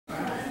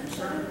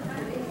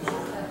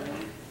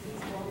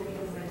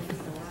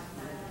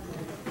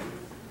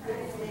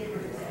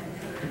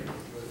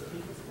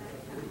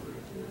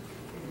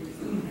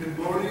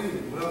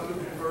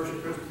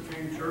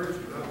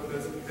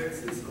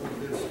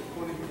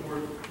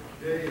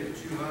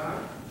28th July,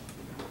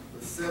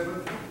 the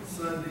 7th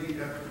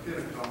Sunday after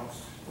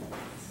Pentecost.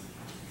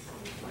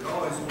 We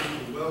always want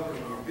to welcome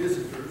our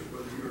visitors,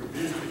 whether you're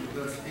visiting with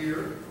us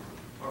here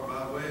or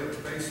by way of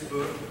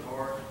Facebook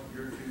or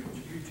your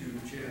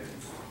YouTube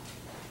channels.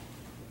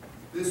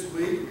 This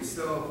week we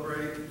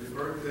celebrate the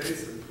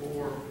birthdays of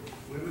 4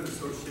 women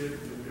associated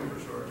with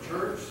members of our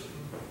church.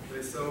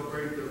 They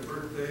celebrate their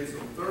birthdays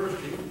on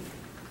Thursday.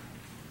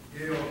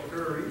 Gail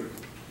Curry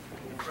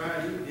on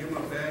Friday, Emma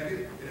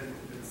Baggett and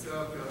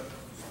Selka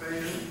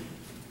Span,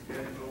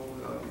 and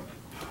on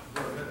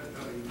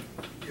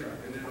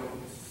and then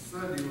on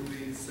Sunday will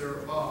be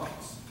Sarah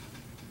Boggs.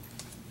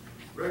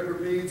 Regular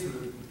meetings of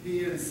the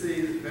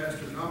PNC, the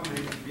Pastor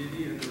Nominating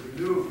Committee, and the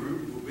Renewal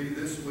Group will be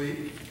this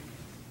week.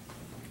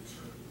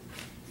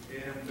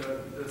 And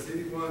does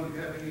anyone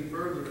have any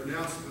further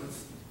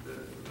announcements that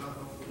are not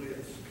on the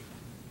list?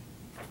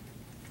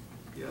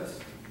 Yes?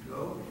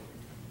 No?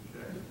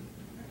 Okay.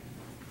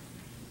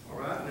 All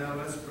right, now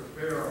let's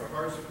prepare our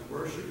hearts for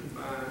worship and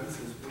minds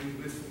as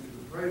we listen to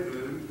the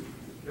prelude,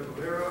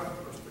 Cavalera,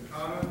 or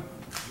Staccato,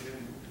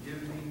 and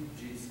Give Me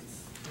Jesus.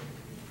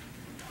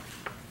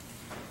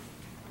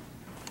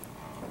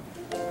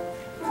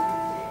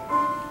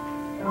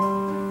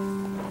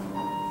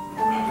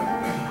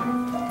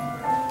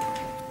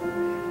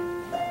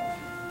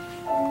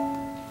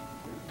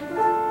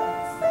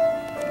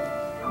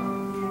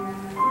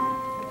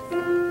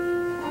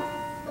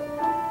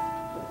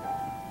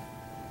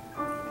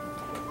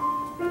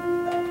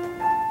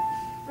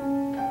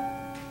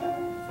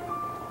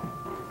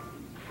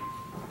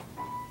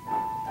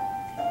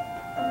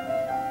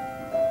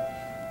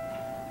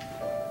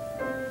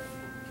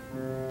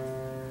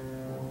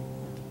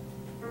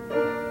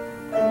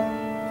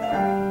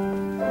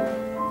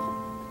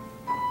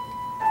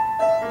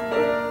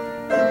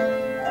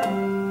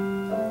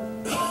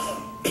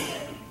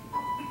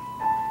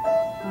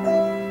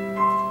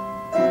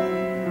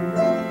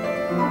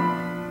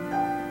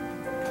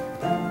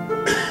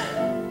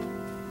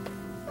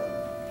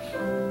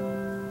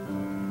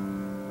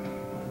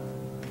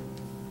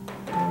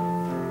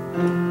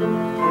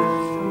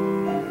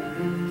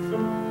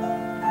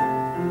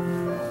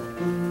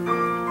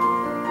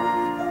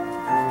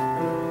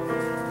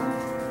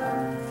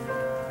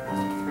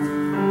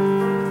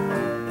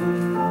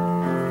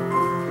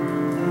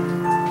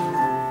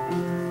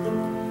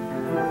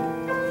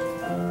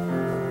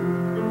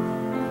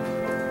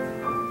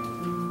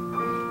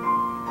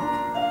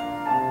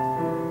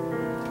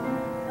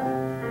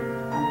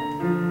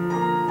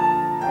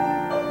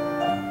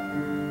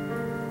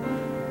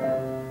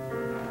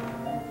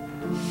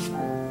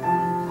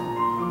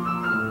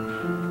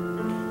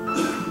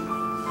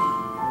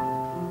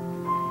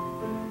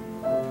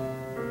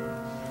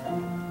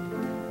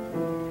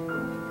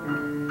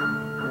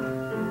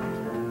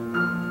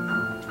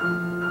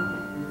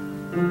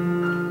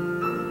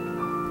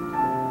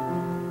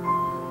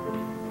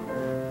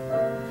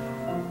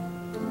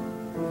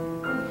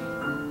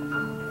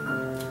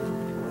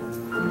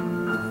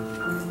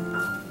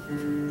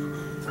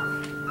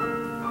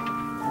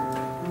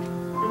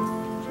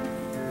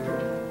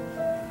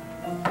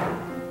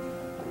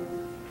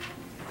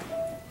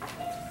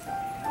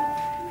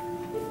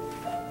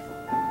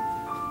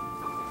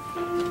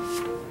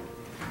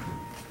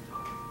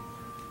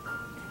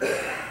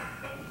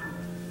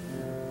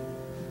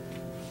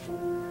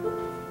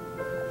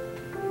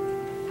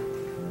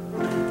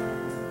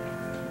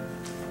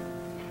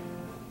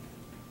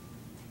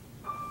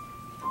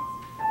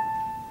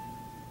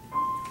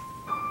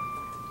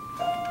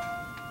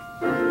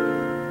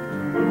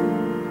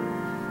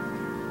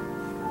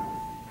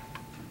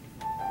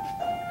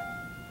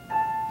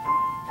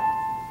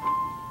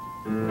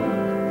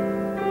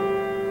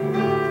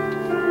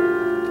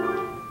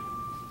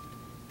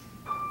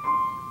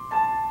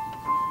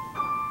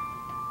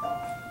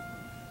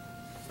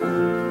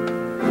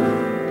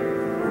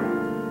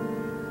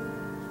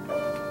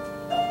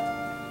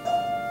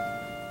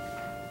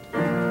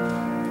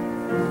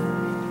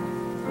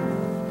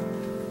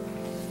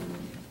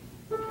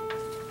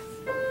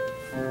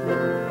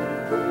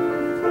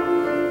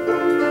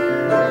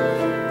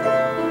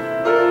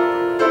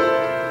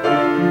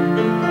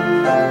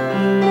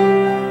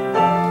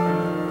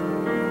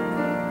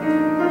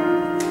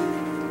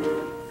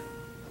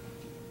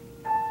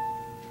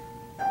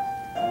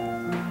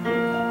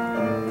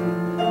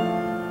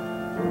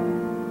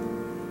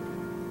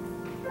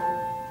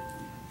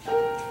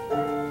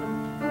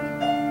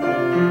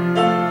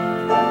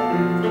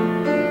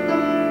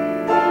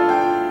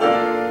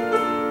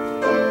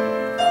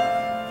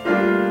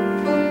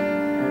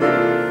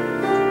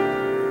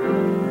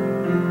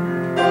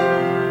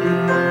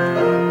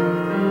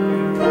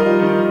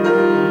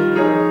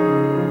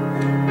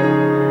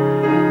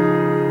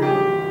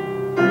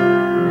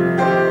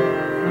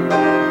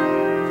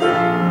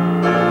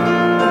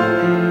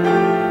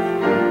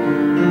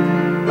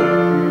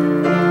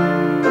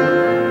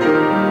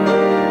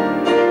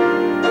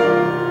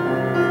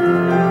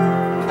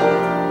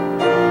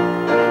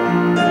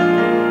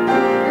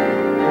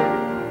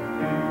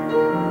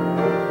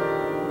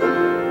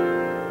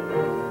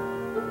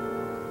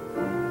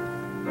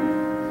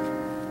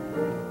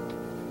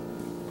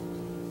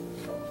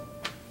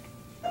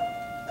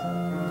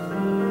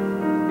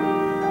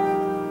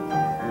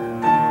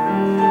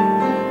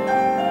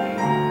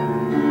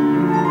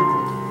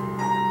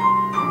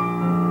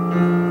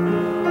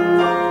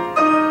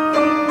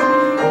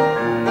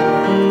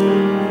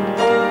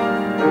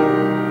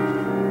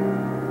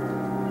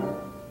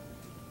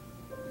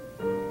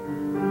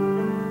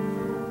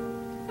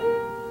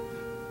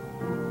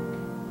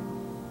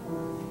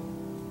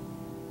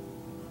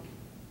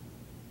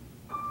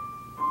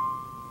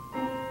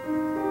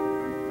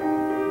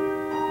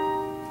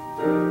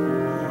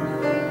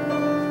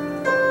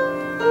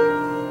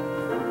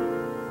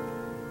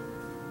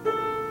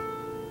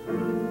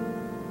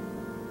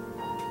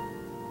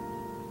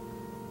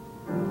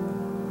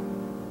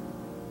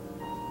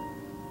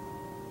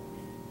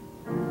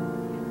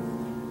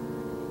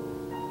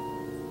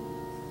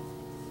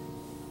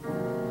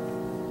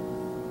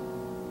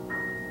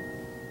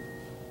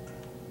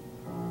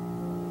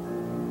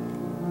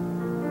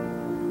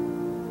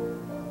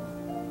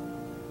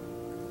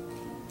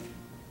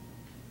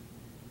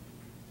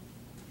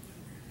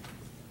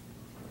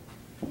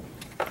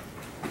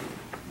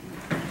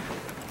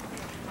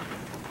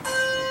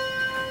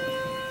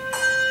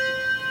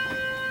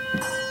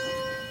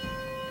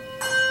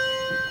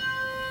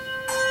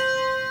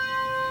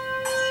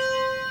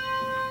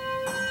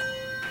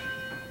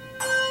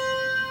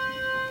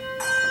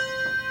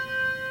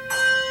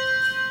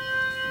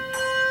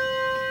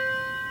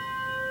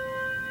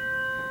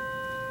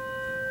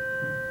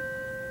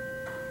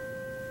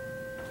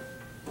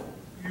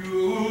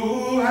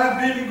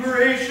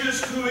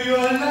 your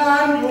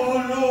land,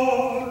 O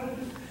Lord.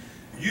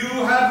 You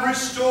have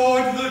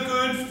restored the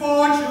good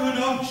fortune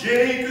of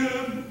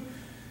Jacob.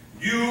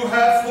 You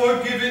have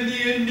forgiven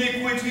the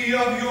iniquity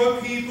of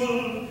your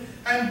people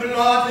and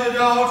blotted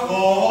out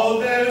all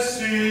their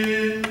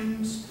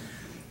sins.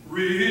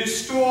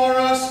 Restore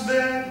us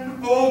then,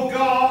 O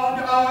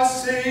God, our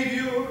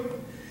Savior.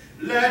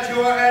 Let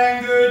your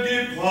anger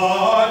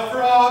depart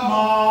from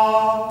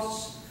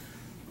us.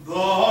 The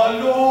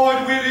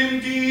Lord will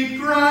indeed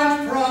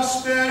grant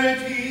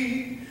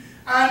prosperity,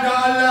 and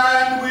our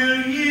land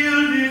will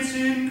yield its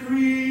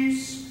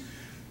increase.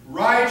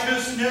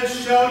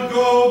 Righteousness shall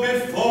go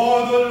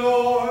before the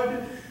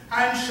Lord,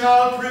 and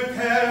shall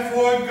prepare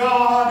for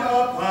God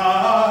a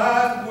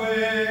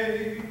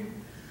pathway.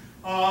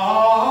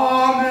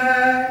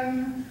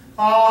 Amen.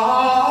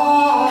 Amen.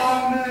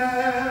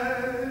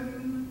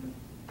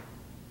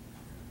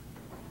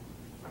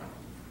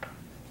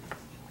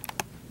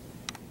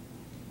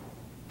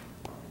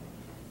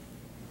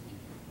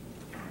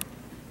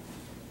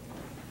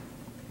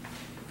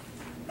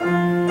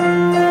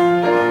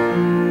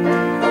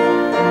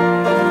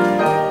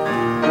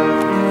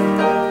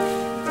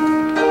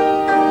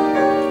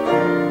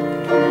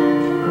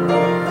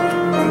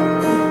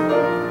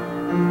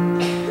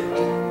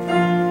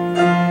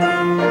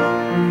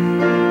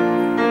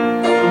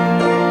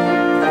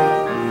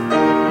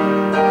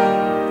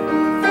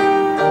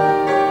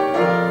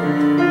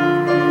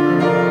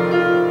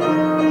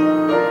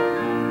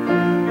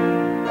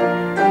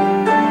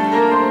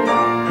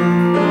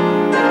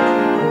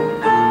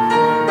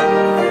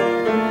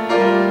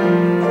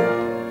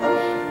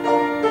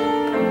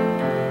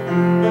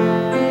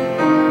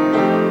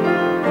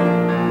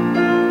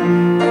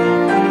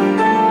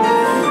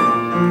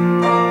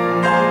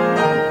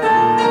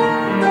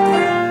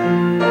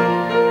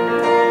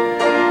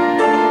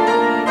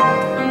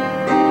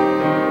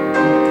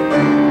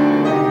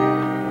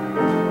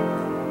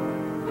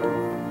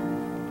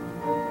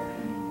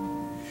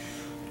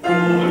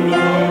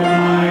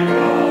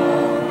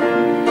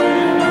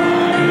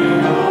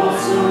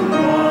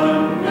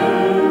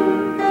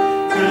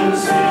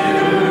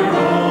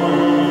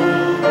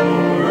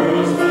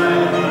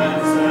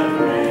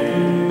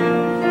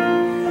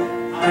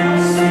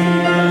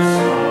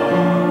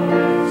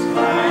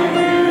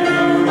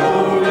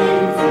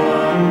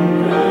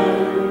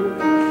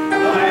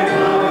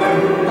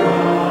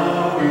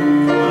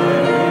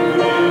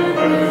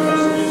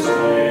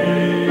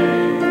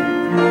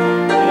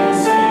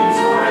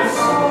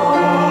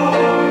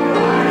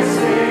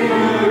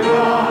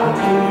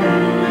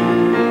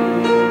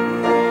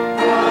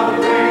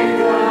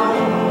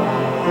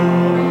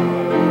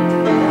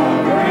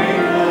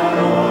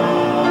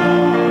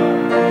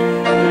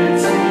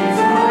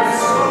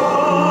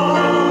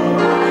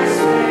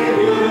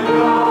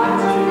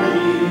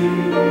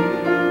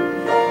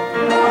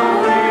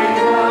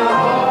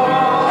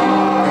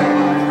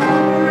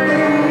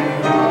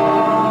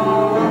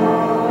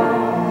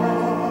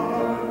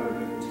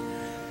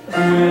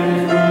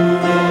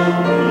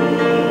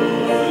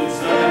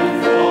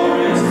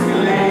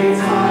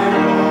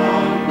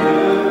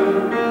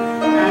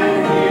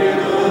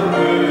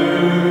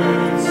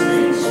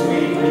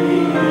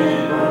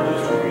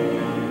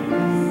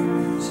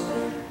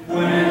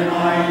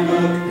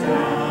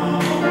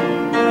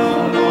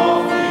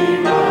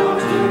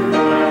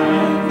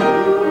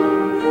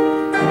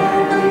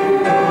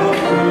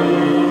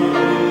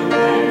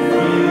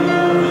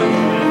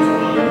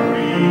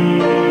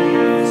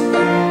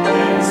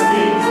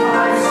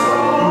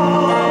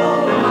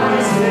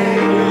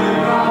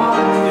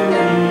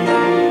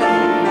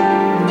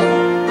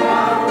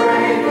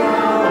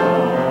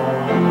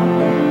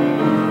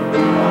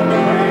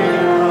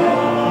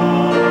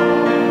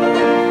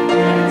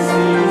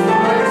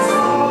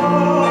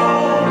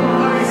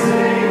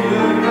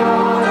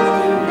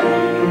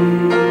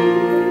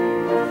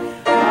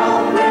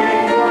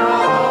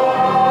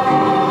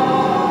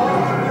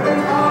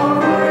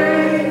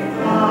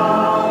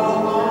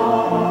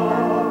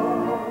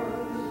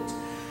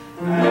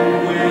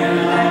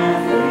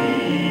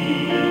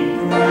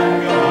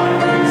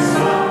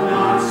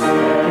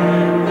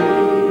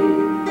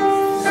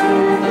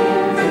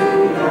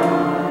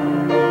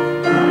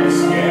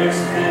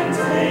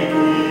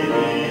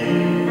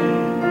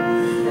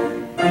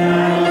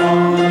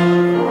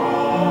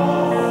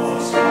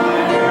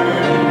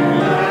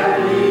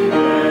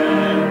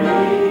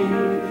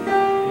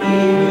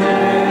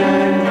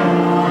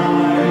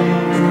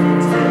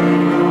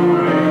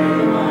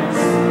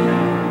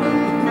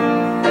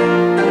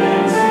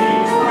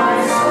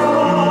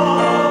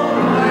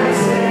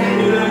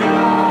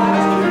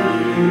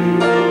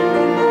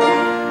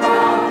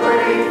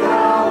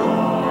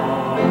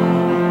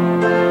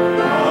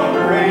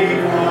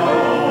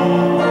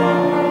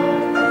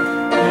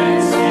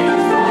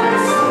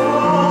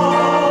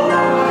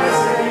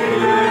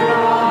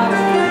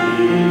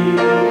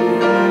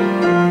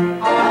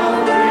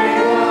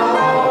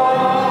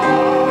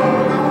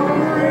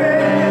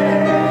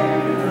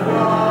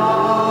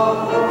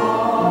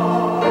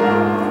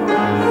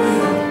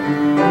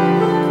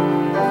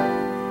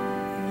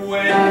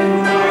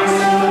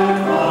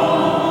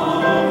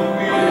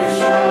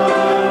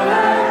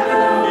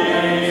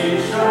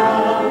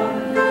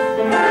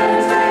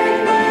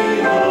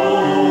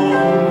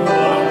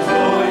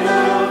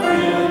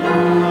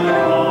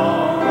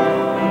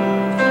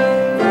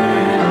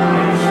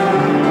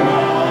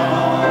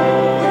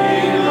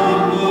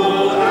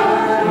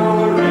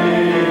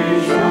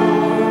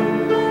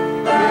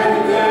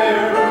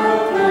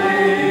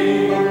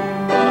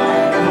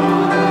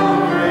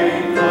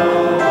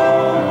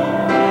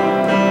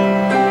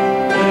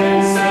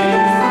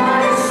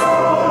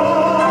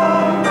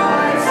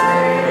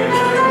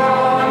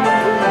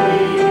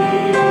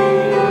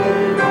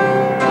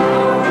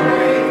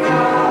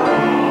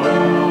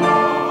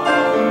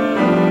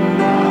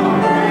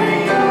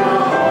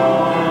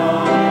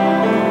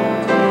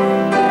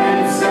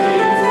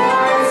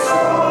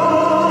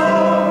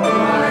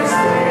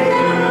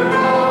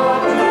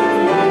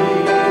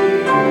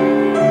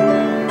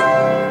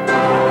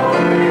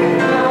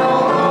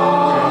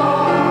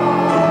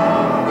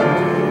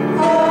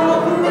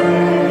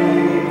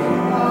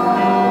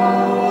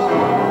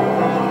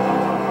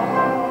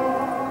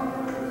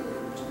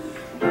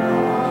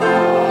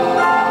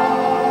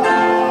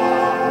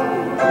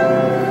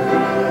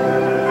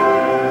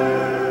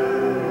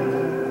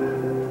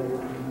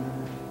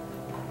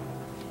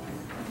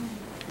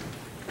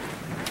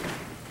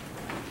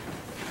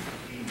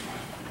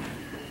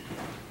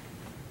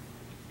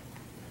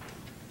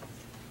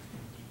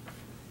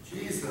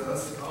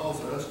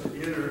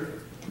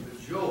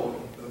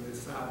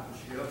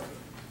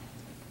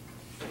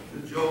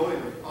 joy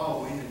of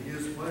following in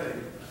his way.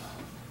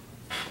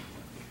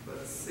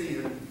 But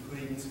sin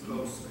clings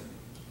closely.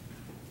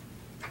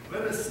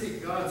 Let us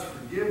seek God's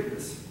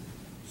forgiveness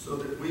so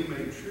that we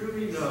may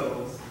truly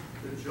know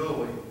the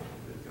joy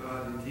that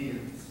God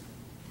intends.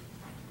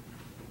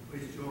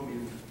 Please join me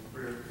in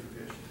prayer of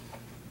confession.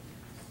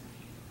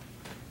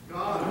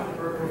 God of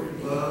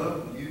perfect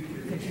love, you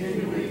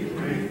continually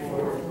bring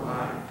forth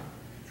life,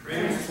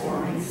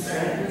 transforming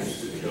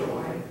sadness to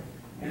joy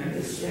and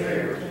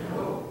despair to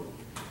hope.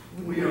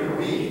 We are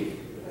weak,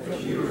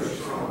 but you are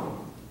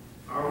strong.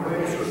 Our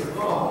ways are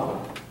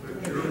flawed,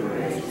 but your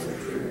ways are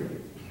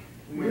true.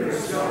 We are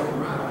seldom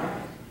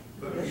right,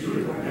 but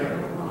you are never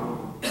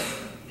wrong.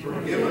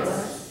 Forgive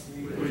us,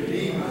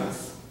 redeem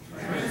us,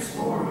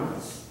 transform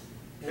us,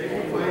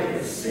 take away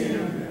the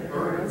sin that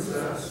burdens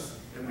us,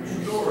 and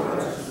restore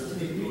us to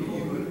the people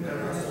you would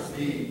have us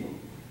be.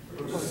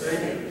 For the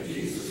sake of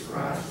Jesus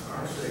Christ,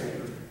 our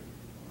Savior.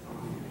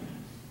 Amen.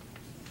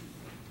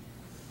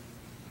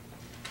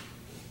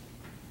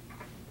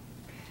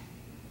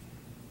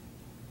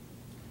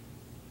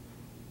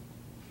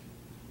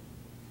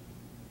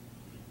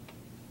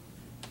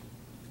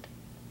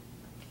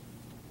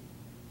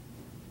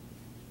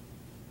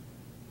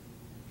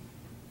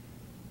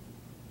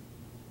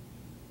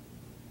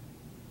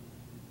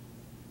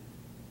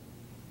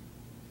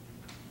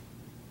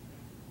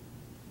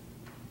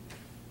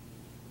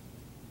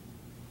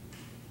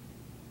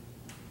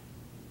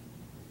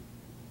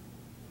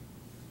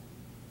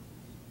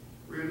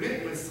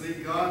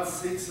 Relentlessly, God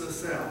seeks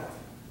us out.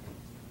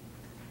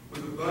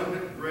 With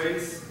abundant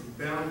grace and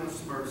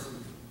boundless mercy,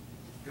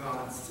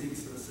 God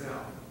seeks us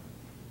out.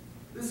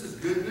 This is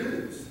good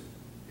news.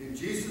 In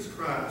Jesus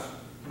Christ,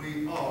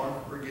 we are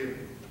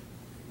forgiven.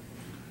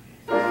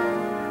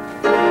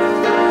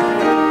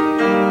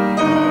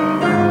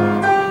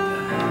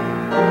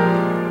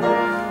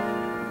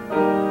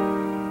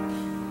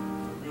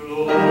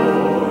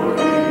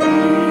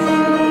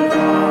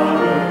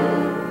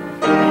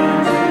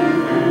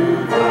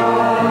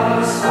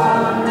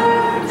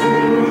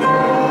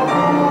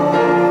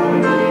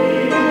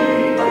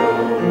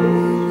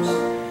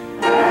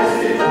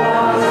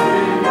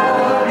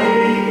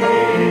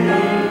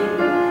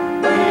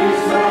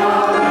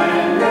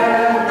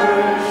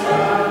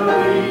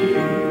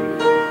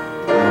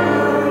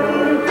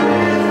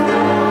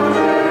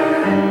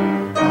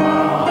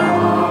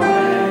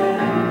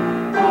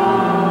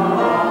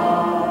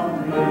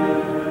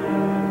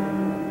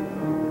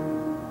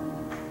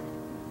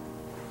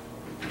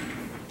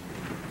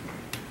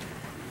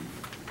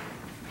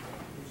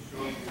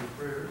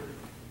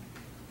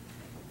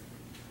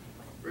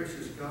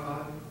 Gracious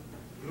God,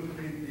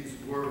 illuminate these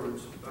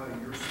words by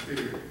your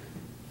Spirit,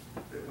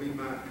 that we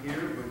might hear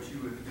what you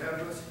would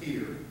have us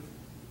hear,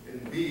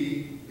 and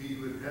be who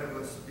you would have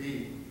us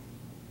be.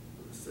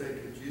 For the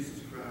sake of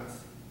Jesus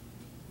Christ,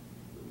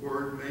 the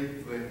Word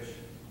made flesh.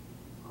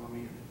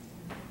 Amen.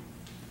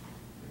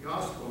 The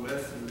Gospel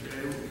lesson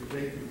today will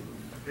be taken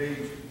from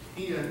page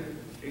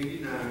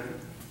 1089,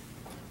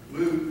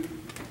 Luke,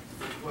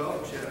 the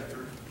 12th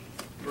chapter,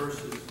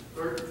 verses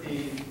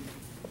 13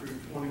 through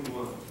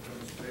 21.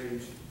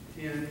 Page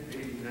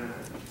 1089.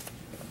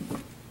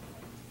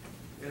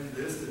 And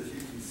this, as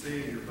you can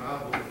see in your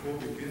Bible before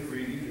we've been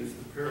reading, is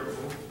the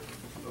parable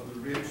of the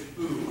rich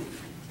fool.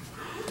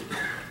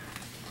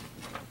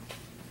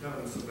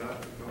 Telling us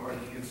about the guard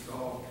against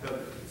all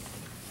covetousness.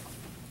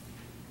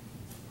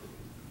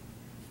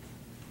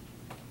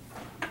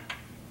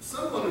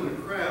 Someone in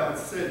the crowd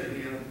said to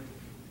him,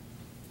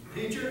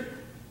 "Teacher,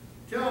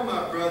 tell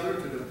my brother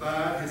to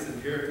divide his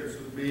inheritance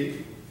with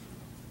me."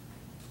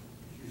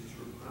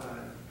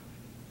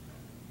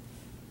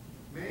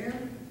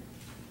 "Man,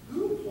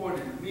 who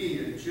appointed me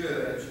a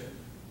judge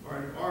or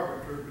an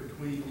arbiter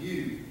between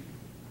you?"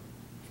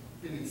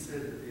 Then he said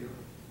to them,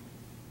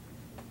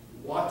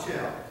 "Watch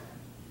out.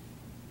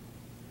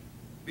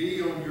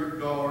 Be on your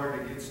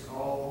guard against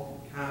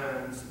all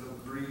kinds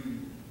of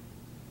greed.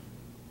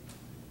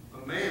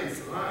 A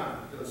man's life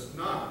does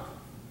not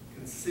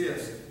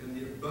consist in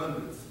the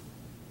abundance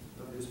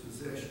of his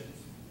possessions."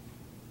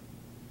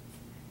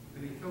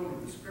 And he told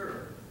him this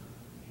parable.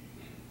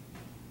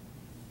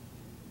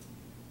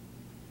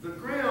 The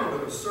ground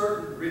of a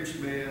certain rich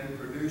man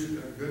produced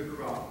a good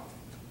crop.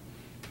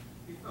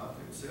 He thought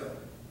to himself,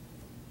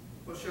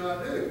 "What shall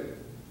I do?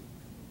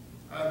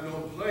 I have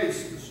no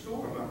place to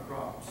store my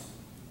crops."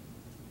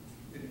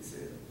 Then he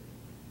said,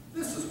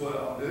 "This is what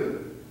I'll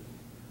do.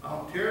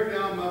 I'll tear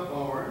down my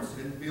barns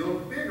and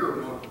build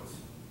bigger ones.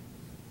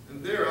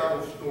 And there I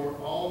will store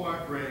all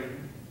my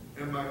grain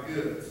and my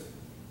goods.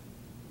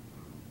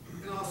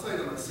 And I'll say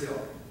to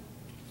myself,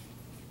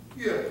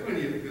 you have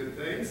plenty of good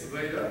things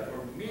laid up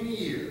for many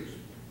years.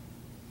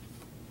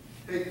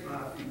 Take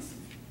my feast,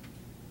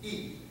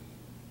 eat,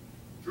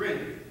 drink,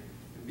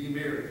 and be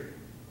merry."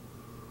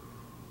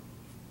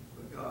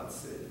 But God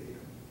said to him,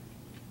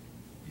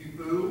 "You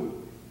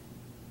fool,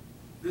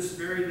 this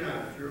very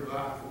night your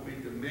life will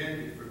be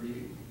demanded from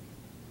you.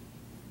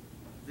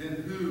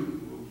 Then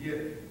who will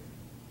get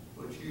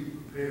what you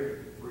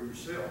prepared for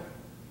yourself?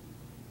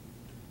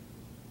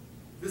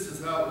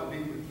 is how it will be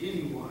with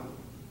anyone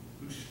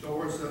who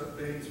stores up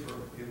things for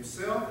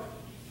himself,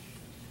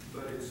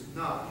 but is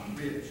not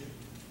rich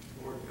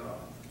toward God.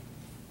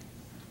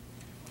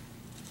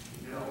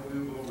 Now we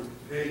move over to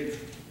page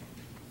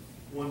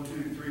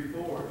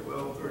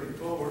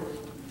 1234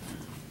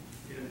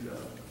 in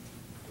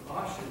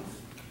Colossians,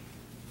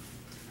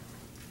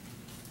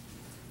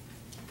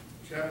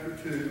 chapter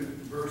 2,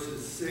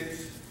 verses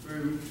 6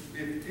 through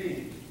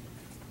 15.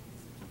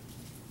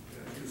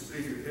 As you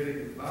see, your heading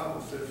in the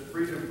Bible says,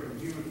 freedom from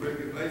human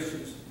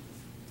regulations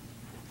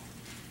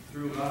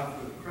through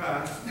life with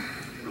Christ. You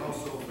can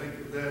also think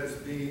of that as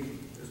being,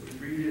 as we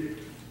read it,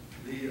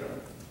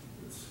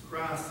 it's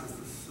Christ as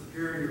the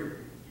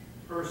superior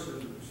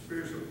person,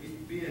 spiritual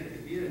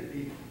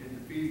entity in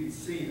defeating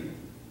sin,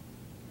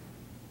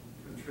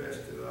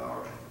 contrasted to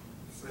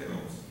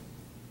ourselves.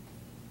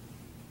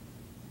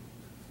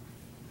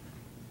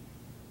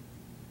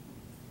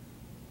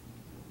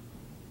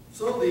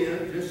 So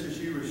then, just as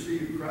you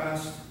receive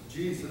Christ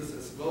Jesus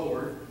as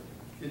Lord,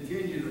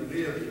 continue to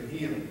live in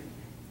Him,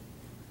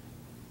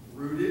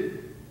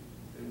 rooted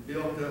and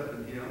built up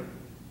in Him,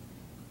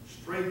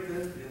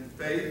 strengthened in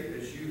faith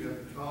as you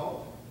have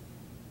taught,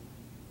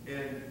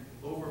 and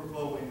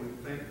overflowing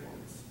with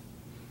thankfulness.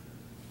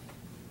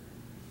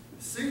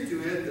 See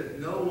to it that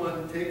no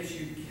one takes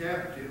you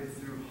captive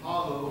through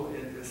hollow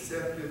and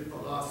deceptive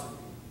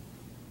philosophy,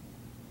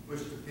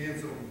 which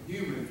depends on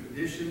human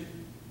tradition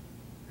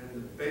and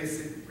the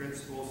basic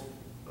principles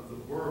of the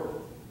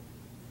world,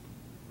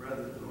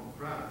 rather than on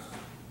Christ.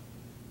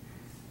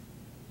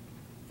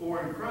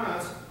 For in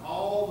Christ,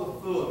 all the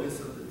fullness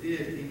of the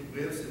deity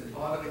lives in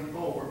bodily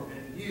form,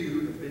 and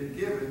you have been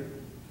given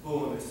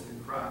fullness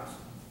in Christ,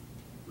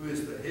 who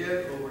is the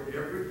head over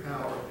every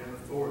power and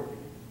authority.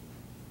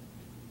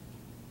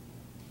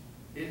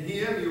 In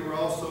Him you were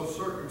also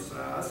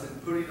circumcised, in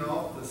putting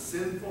off the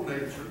sinful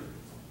nature,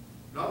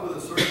 not with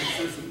a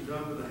circumcision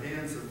done with the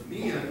hands of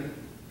men,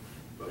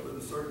 but with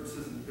the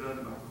circumcision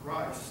done by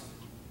Christ,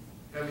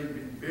 having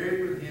been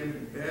buried with Him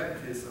in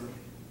baptism,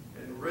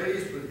 and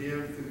raised with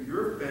Him through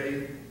your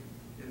faith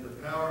in the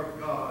power of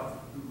God,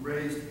 who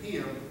raised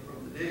Him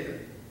from the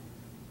dead.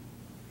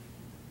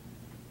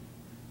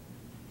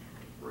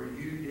 Were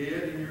you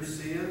dead in your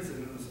sins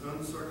and in the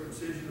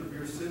uncircumcision of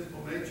your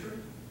sinful nature?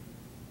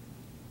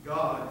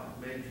 God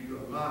made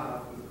you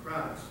alive with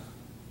Christ.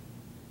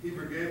 He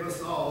forgave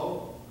us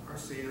all our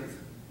sins,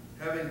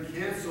 having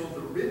canceled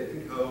the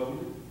written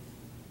code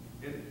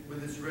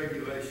with its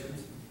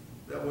regulations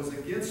that was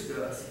against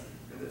us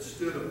and that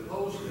stood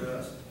opposed to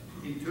us.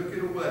 He took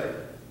it away,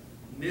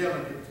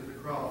 nailing it to the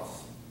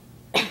cross.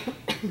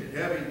 And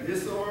having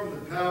disarmed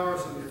the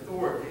powers and the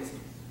authorities,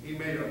 He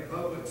made a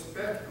public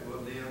spectacle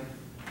of them,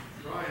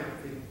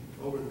 triumphing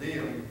over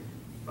them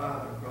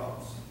by the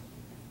cross.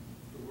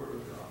 The Word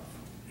of God.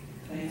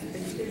 Thanks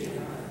be to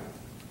God.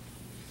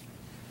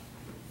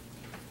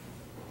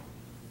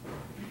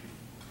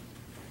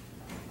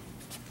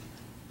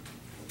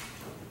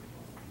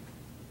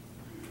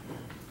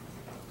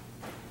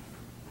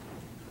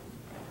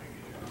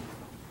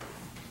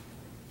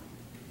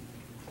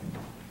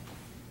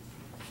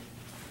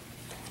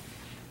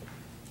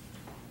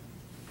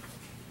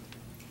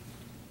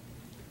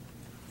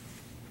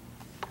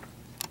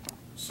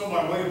 So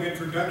by way of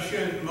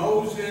introduction,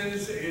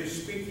 Moses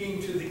is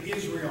speaking to the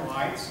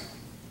Israelites.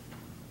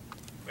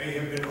 They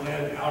have been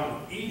led out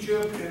of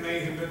Egypt and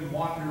they have been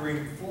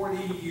wandering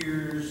 40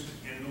 years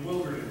in the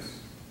wilderness.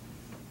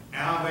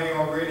 Now they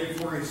are ready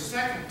for a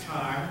second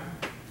time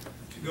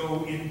to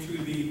go into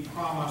the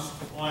promised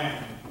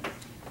land.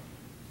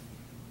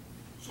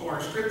 So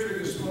our scripture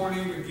this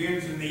morning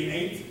begins in the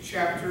 8th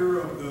chapter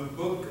of the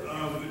book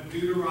of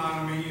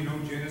Deuteronomy. You know,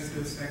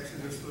 Genesis,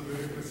 Exodus,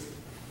 Leviticus,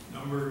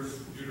 Numbers,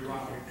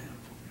 Deuteronomy.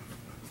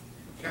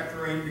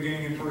 Chapter 8,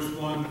 beginning in verse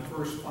 1, the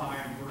first 5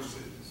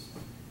 verses.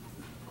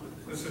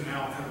 Listen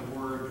now to the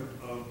word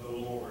of the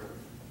Lord.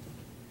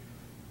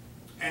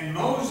 And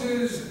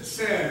Moses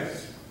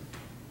says,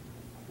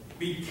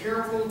 be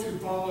careful to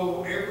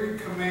follow every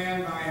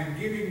command I am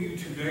giving you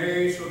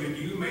today, so that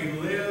you may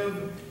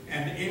live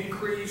and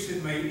increase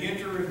and may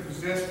enter and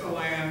possess the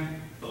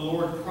land the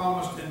Lord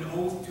promised an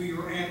oath to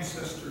your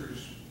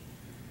ancestors.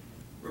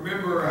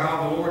 Remember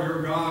how the Lord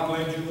your God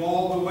led you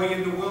all the way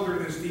in the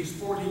wilderness these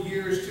 40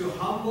 years to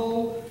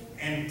humble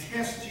and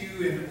test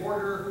you in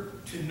order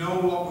to know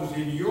what was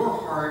in your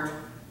heart,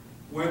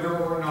 whether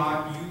or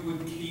not you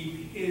would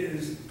keep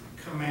His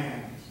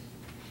commands.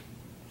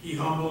 He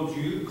humbled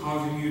you,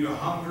 causing you to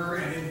hunger,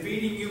 and in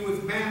feeding you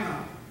with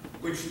manna,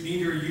 which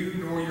neither you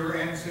nor your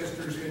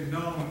ancestors had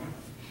known,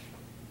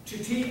 to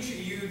teach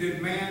you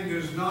that man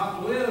does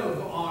not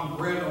live on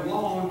bread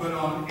alone, but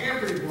on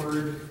every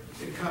word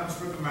that comes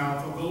from the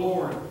mouth of the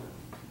Lord.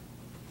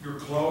 Your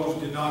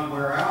clothes did not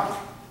wear out,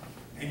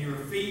 and your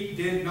feet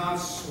did not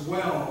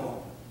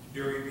swell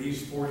during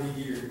these 40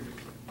 years.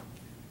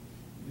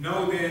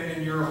 Know then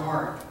in your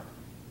heart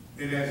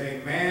that as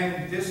a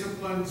man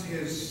disciplines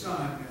his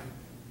son,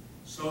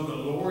 so the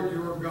Lord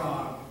your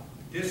God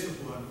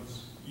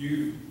disciplines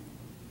you.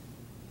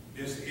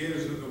 This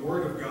is the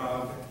Word of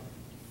God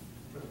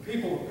for the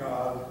people of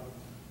God.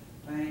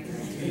 Thanks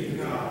Be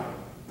to God.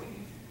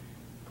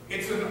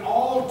 It's an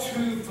all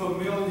too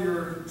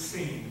familiar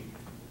scene.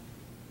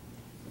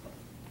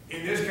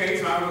 In this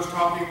case, I was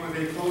talking with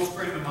a close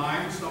friend of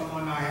mine,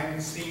 someone I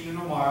hadn't seen in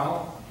a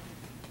while,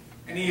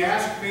 and he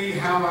asked me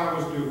how I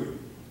was doing.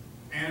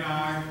 And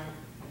I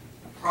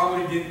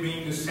probably didn't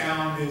mean to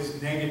sound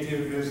as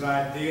negative as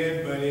I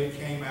did, but it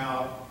came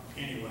out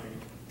anyway.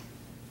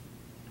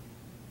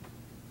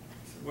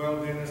 I said,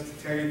 well, Dennis,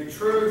 to tell you the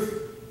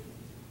truth,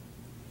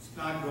 it's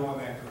not going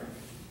that great.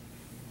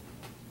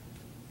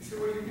 He said,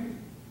 what do you mean?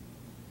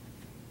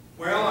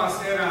 Well, I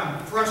said, I'm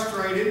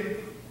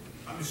frustrated,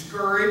 I'm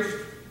discouraged,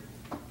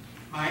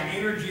 my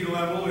energy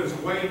level is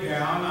way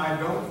down, I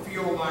don't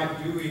feel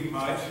like doing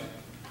much.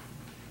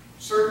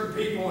 Certain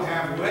people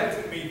have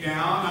let me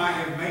down, I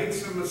have made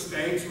some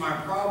mistakes, my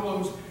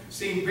problems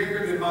seem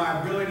bigger than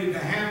my ability to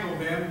handle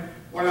them.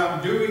 What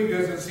I'm doing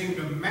doesn't seem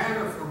to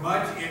matter for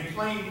much. In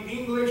plain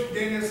English,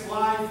 Dennis,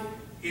 life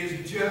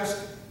is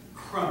just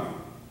crummy.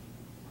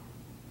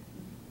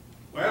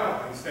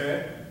 Well, he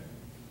said,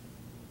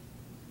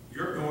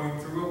 you're going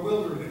through a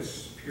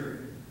wilderness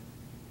period.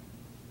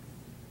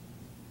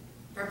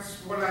 That's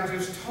what I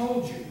just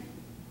told you.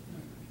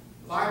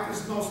 Life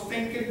is no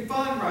stinking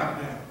fun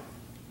right now.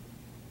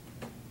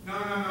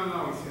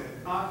 No, he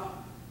said.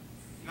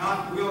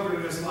 Not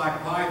wilderness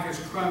like life is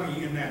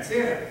crummy and that's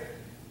it.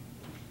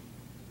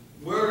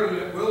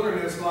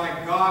 Wilderness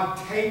like God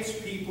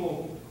takes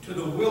people to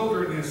the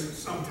wilderness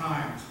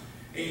sometimes.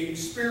 A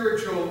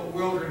spiritual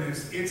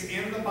wilderness. It's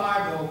in the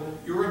Bible.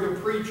 You're the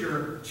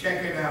preacher.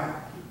 Check it out.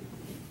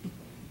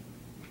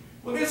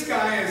 Well, this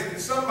guy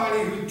is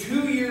somebody who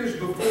 2 years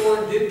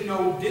before didn't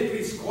know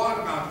diddly squat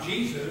about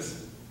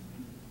Jesus,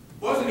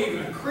 wasn't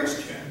even a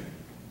Christian,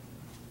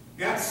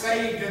 got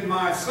saved in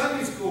my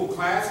Sunday school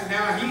class, and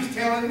now he's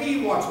telling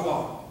me what's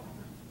what.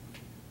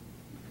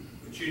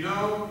 But you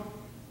know,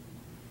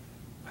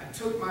 I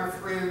took my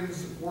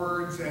friend's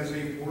words as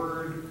a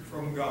word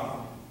from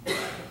God.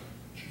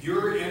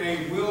 You're in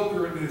a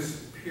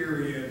wilderness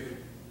period.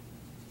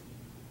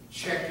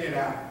 Check it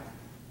out.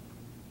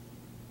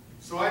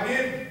 So I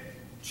did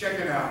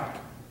check it out.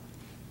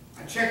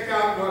 I checked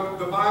out what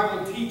the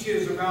Bible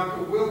teaches about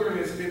the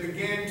wilderness. It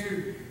began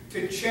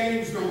to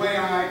change the way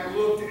I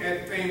looked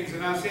at things.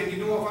 And I said, you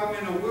know, if I'm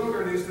in a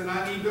wilderness, then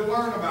I need to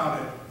learn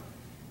about it.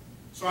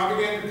 So I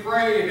began to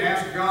pray and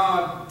ask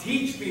God,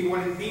 teach me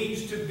what it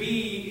means to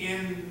be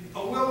in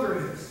a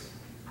wilderness.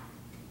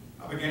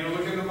 I began to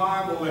look in the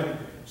Bible and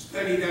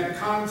study that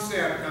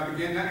concept. I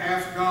began to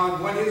ask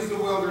God, what is the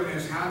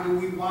wilderness? How do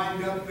we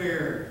wind up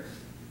there?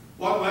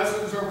 What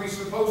lessons are we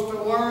supposed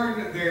to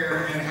learn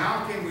there? And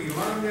how can we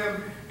learn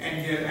them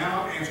and get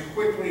out as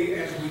quickly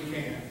as we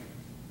can?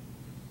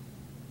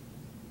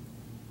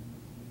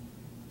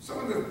 Some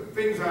of the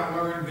things I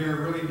learned there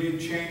really did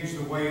change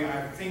the way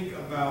I think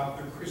about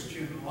the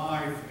Christian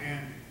life and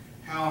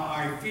how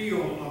I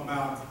feel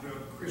about the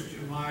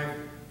Christian life.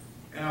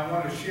 And I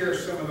want to share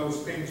some of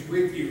those things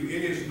with you.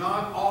 It is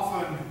not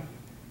often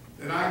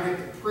that I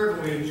get the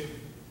privilege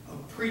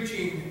of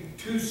preaching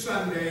 2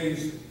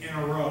 Sundays in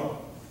a row.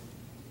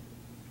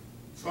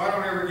 So I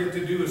don't ever get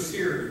to do a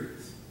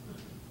series.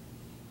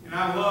 And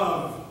I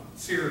love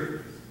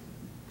series.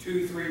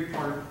 2,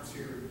 3-part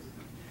series.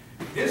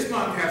 This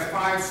month has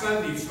 5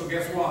 Sundays, so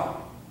guess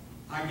what?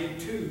 I get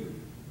 2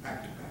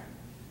 back to back.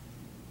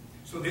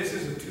 So this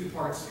is a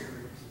 2-part series.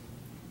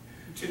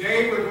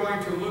 Today we're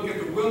going to look at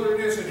the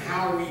wilderness and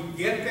how we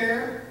get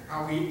there,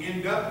 how we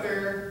end up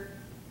there.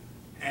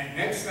 And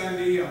next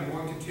Sunday I'm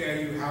going to tell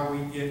you how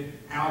we get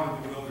out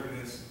of the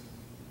wilderness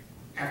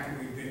after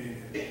we've been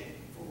in it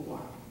for a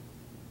while.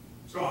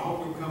 So I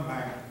hope you'll come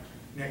back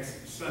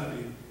next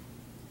Sunday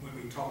when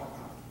we talk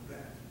about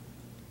that.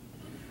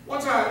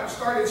 Once I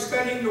started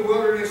studying the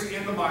wilderness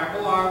in the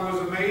Bible, I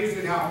was amazed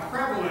at how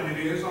prevalent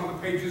it is on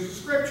the pages of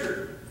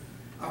Scripture.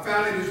 I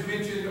found it is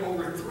mentioned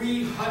over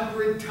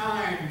 300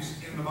 times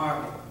in the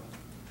Bible.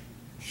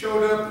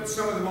 Showed up at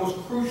some of the most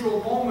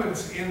crucial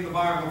moments in the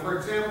Bible. For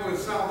example,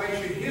 its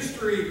salvation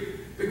history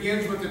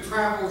begins with the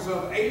travels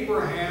of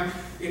Abraham.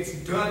 It's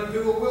done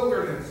through a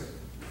wilderness.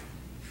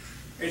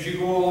 As you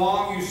go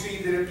along, you see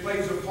that it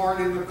plays a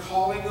part in the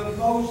calling of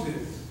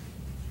Moses.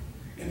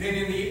 And then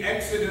in the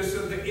exodus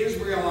of the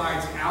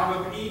Israelites out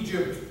of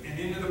Egypt and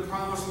into the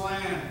promised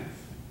land.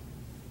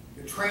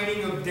 The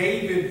training of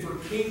David for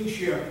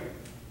kingship.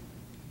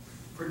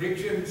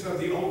 Predictions of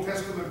the Old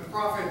Testament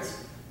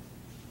prophets.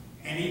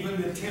 And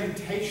even the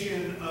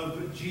temptation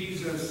of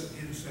Jesus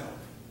himself.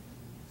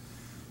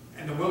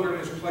 And the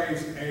wilderness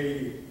plays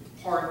a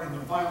part in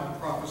the final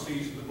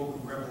prophecies of the book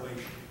of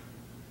Revelation.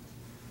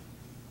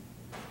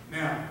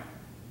 Now,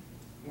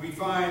 we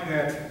find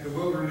that the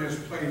wilderness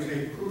plays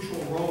a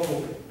crucial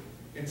role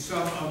in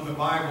some of the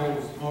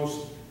Bible's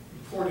most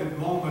important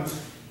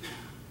moments.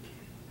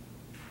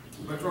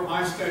 But from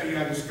my study,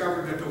 I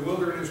discovered that the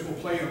wilderness will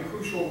play a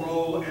crucial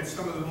role at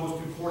some of the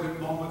most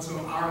important moments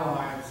of our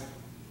lives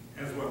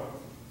as well.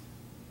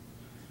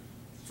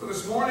 So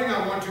this morning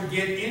I want to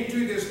get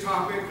into this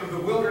topic of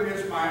the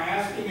wilderness by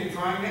asking and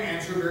trying to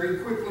answer very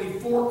quickly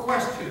 4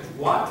 questions.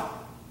 What,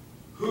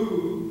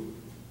 who,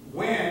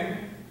 when,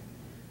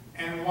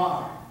 and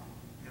why.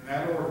 In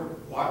that order.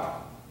 What,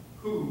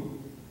 who,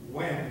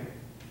 when,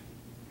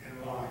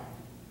 and why.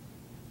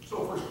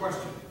 So first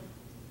question.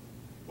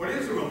 What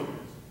is the wilderness?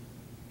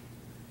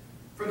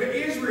 For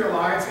the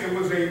Israelites, it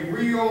was a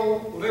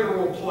real,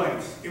 literal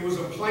place. It was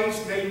a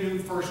place they knew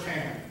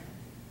firsthand.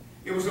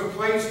 It was a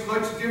place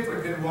much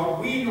different than what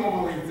we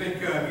normally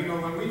think of. You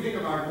know, when we think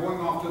about going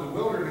off to the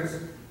wilderness,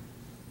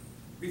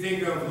 we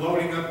think of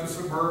loading up the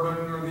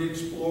Suburban or the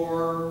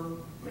Explorer,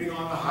 putting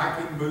on the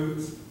hiking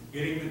boots,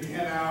 getting the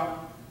tent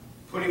out,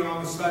 putting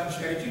on the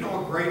sunshades. You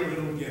know, a great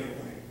little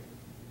getaway.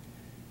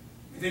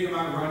 We think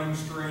about running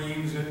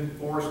streams and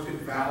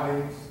forested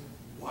valleys,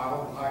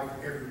 wildlife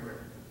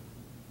everywhere.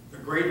 The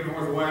great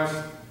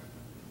Northwest,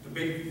 the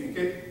big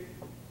thicket,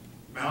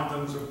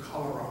 mountains of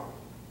Colorado.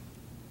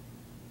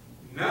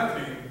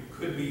 Nothing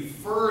could be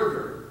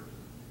further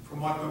from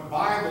what the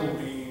Bible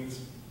means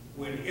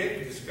when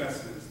it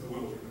discusses the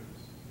wilderness.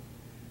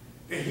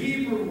 The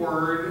Hebrew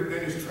word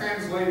that is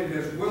translated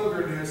as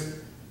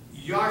wilderness,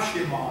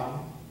 Yashimon,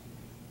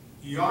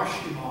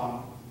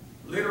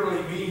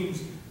 literally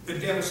means the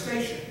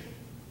devastation.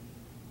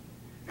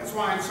 That's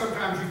why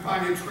sometimes you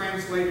find it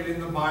translated in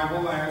the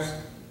Bible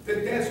as the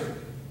desert.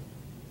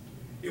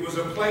 It was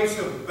a place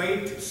of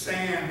baked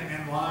sand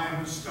and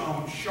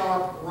limestone,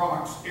 sharp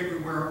rocks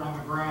everywhere on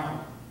the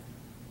ground.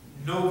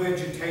 No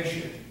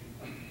vegetation.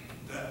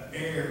 The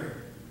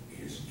air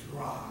is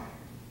dry.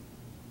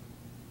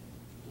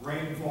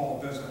 Rainfall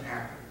doesn't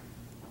happen.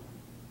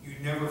 You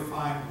never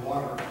find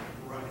water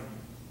running.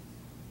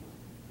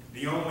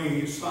 The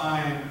only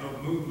sign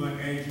of movement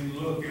as you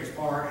look as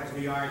far as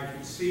the eye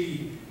can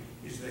see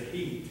is the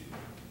heat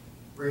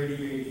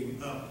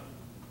radiating up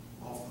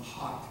off the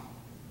hot,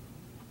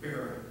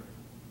 barren,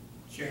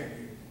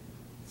 jagged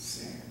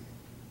sand.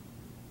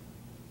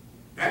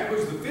 That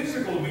was the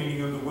physical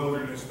meaning of the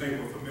wilderness they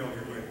were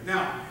familiar with.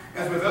 Now,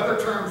 as with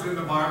other terms in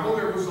the Bible,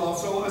 there was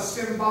also a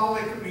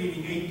symbolic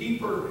meaning, a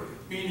deeper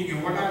meaning.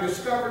 And what I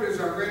discovered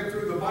as I read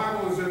through the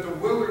Bible is that the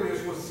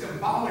wilderness was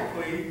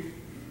symbolically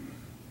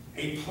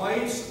a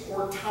place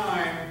or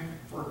time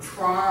for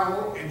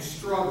trial and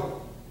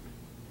struggle.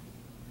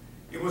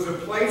 It was a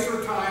place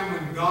or time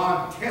when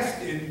God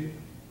tested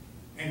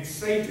and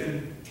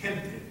Satan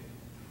tempted.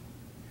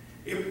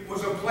 It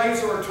was a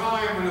place or a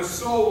time when a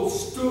soul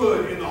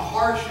stood in the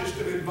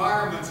harshest of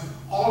environments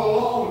all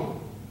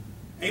alone,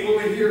 able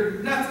to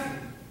hear nothing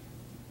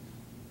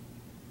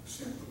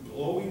except the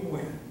blowing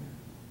wind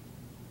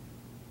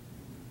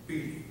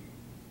beating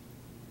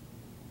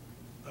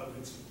of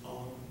its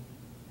own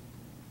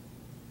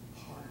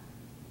heart.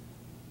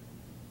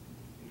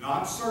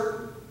 Not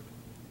certain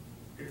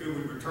if it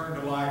would return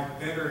to life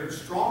better and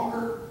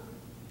stronger,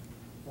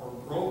 or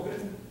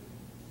broken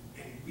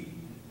and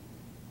beaten.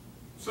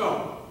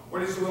 So,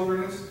 what is the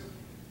wilderness?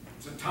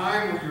 It's a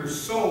time where your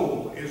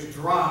soul is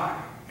dry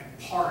and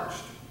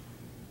parched,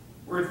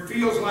 where it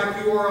feels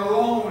like you are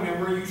alone and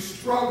where you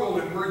struggle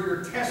and where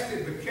you're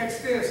tested. But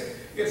catch this,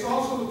 it's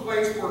also the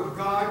place where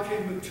God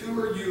can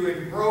mature you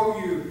and grow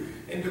you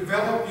and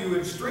develop you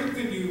and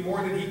strengthen you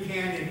more than He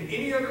can in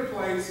any other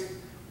place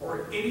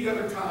or any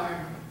other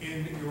time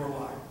in your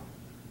life.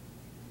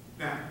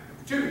 Now,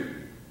 number 2,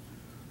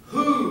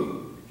 who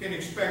can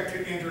expect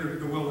to enter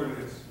the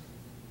wilderness?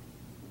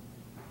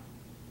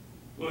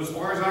 Well, as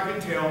far as I can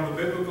tell, the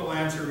biblical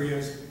answer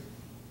is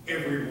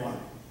everyone.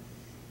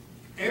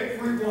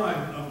 Every one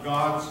of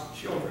God's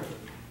children.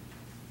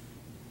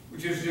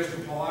 Which is just a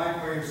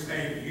polite way of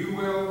saying you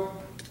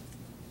will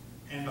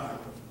and I will.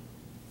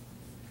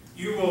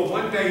 You will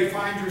one day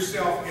find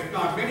yourself, if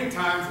not many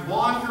times,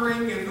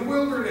 wandering in the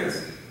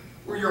wilderness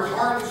where your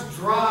heart is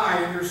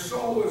dry and your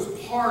soul is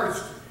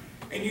parched.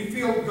 And you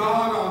feel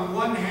God on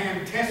one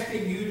hand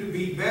testing you to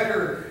be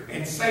better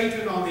and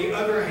Satan on the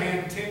other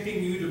hand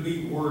tempting you to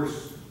be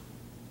worse.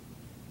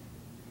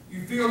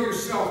 You feel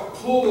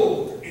yourself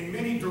pulled in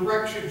many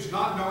directions,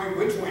 not knowing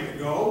which way to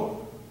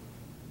go,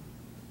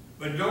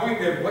 but knowing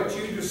that what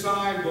you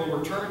decide will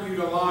return you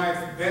to life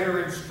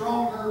better and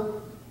stronger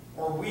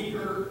or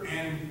weaker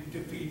and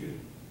defeated.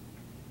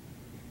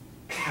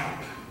 Now,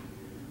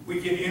 we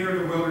can enter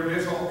the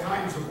wilderness all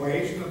kinds of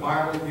ways, and the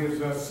Bible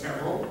gives us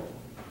several.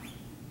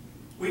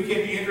 We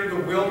can enter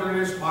the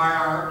wilderness by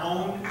our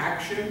own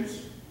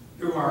actions,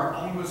 through our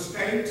own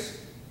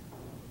mistakes,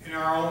 and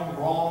our own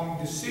wrong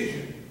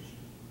decisions.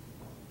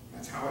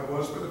 That's how it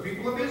was for the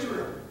people of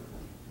Israel.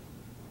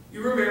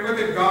 You remember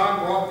that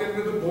God walked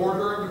into the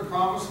border of the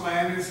promised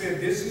land and said,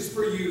 this is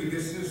for you.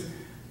 This is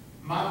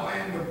my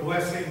land of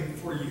blessing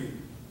for you.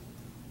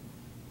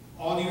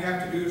 All you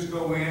have to do is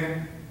go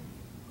in.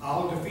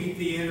 I'll defeat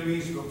the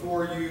enemies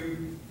before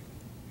you,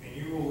 and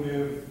you will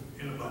live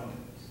in abundance.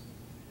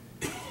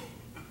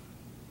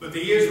 But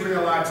the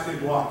Israelites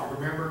did what?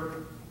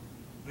 Remember?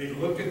 They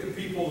looked at the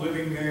people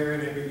living there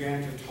and they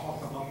began to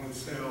talk among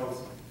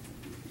themselves.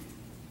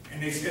 And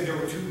they said there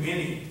were too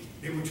many.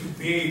 They were too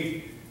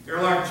big.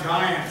 They're like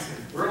giants,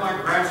 and we're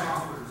like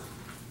grasshoppers.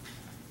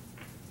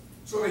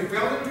 So they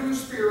fell into a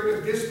spirit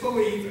of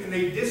disbelief, and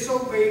they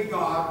disobeyed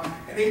God,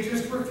 and they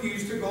just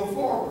refused to go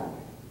forward.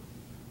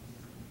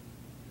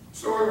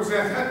 So it was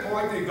at that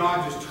point that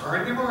God just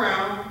turned them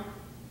around,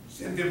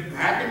 sent them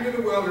back into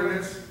the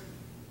wilderness,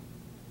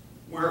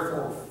 where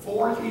for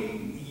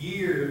 40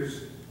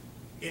 years,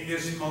 in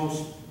this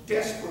most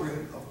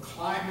desperate of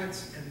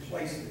climates and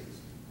places,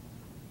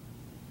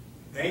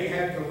 they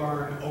had to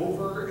learn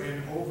over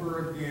and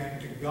over again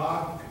that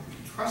God could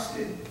be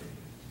trusted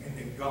and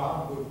that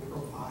God would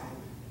provide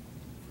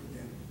for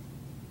them.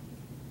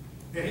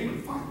 That He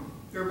would fight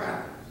their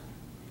battles.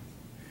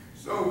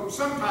 So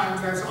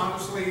sometimes that's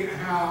honestly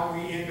how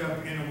we end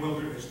up in a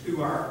wilderness,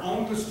 through our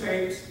own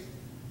mistakes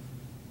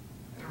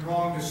and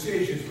wrong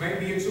decisions.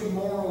 Maybe it's a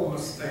moral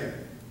mistake.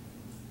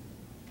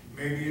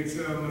 Maybe it's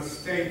a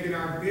mistake in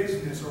our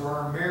business or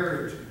our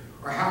marriage,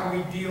 or how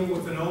we deal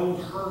with an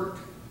old hurt.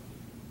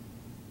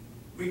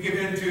 We get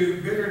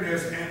into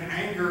bitterness and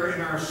anger,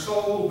 and our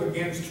soul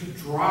begins to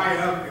dry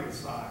up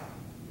inside.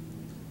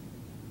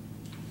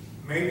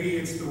 Maybe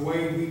it's the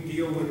way we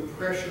deal with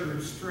pressure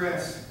and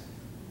stress.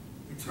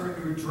 We turn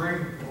to a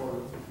drink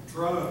or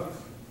drugs.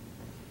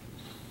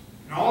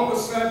 And all of a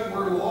sudden,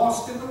 we're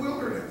lost in the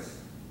wilderness,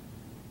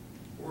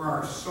 where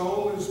our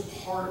soul is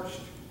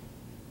parched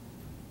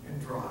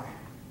and dry,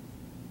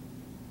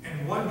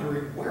 and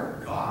wondering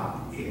where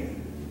God is.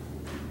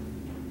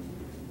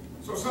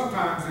 So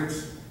sometimes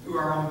it's through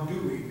our own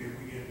doing that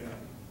we end up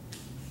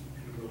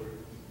in the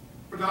wilderness.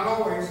 But not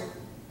always.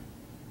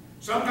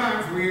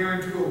 Sometimes we enter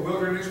into a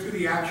wilderness through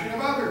the action of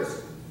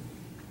others.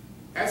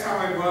 That's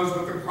how it was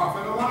with the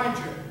prophet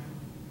Elijah.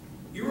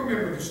 You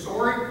remember the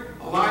story?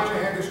 Elijah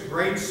had this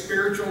great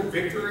spiritual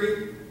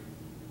victory.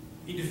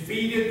 He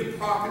defeated the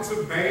prophets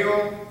of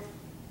Baal.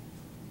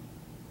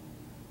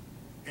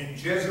 And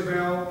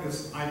Jezebel,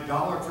 this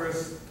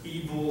idolatrous,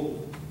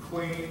 evil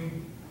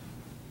queen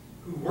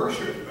who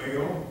worshipped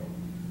Baal,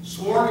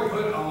 swore to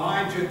put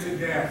Elijah to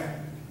death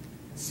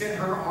and sent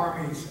her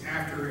armies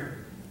after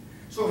him.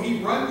 So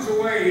he runs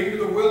away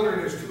into the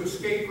wilderness to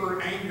escape her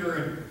anger.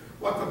 And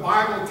what the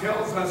Bible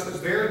tells us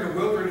is there in the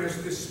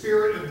wilderness, the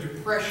spirit of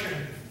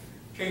depression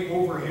came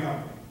over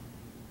him.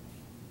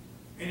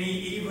 And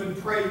he even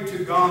prayed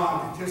to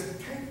God,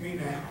 just take me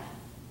now.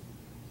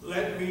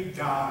 Let me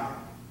die.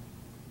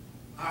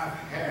 I've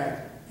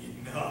had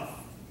enough.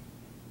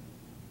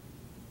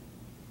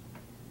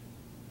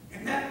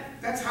 And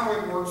that's how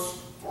it works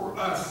for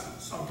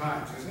us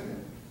sometimes, isn't it?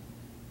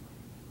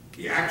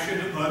 The action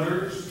of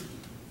others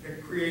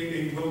that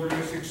create a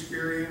wilderness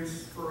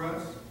experience for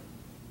us.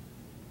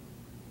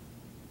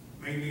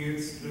 Maybe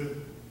it's the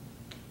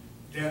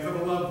death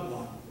of a loved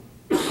one,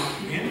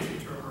 not meant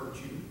to hurt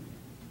you,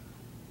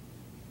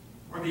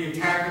 or the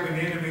attack of an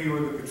enemy, or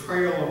the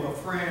betrayal of a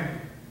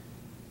friend.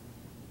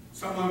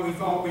 Someone we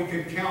thought we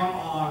could count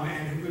on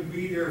and who would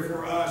be there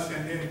for us,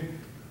 and then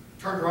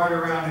turned right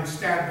around and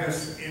stabbed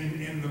us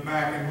in the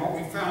back. And what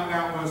we found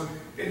out was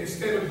that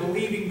instead of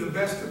believing the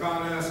best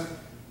about us,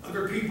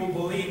 other people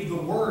believed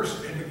the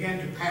worst and began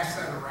to pass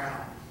that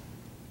around.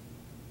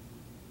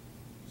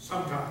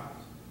 Sometimes,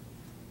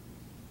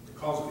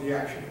 because of the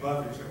action of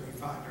others, that we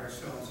find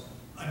ourselves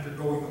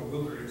undergoing a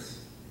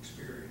wilderness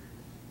experience.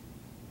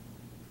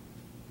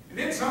 And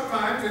then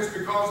sometimes it's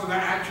because of the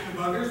action of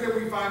others that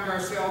we find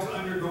ourselves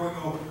undergoing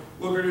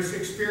a wilderness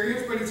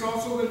experience, but it's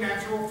also the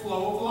natural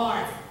flow of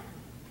life.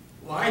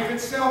 Life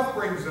itself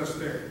brings us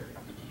there.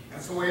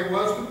 That's the way it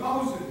was with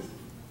Moses.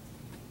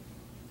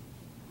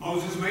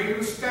 Moses made a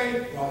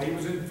mistake while he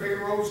was in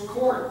Pharaoh's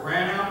court,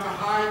 ran out to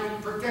hide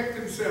and protect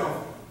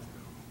himself.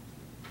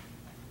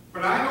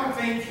 But I don't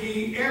think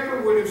he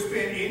ever would have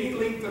spent any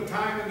length of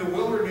time in the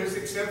wilderness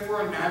except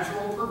for a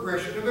natural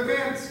progression of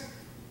events.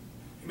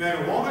 He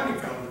met a woman, he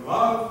fell in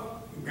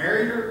love, he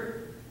married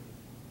her.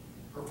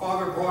 Her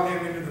father brought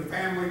him into the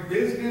family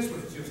business,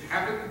 which just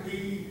happened to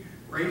be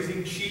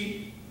raising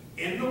sheep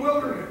in the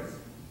wilderness.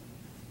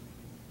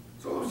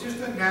 So it was just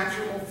a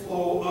natural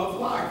flow of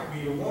life.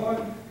 Meet a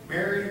woman,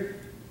 married,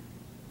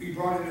 be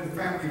brought into the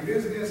family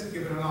business,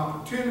 given an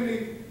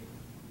opportunity.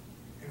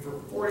 And for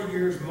 40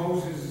 years,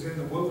 Moses is in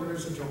the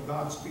wilderness until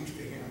God speaks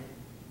to him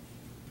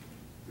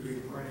through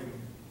a burning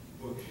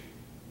bush.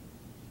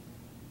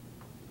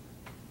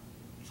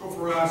 So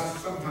for us,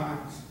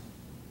 sometimes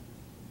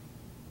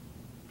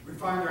we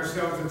find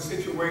ourselves in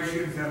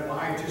situations that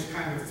life just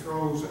kind of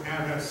throws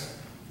at us.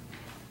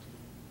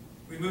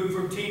 We move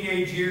from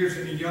teenage years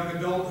into young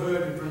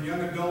adulthood, and from young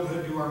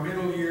adulthood to our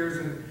middle years,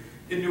 and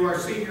into our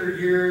senior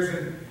years,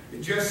 and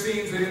it just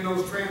seems that in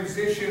those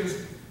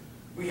transitions,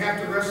 we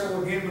have to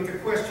wrestle again with the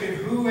question,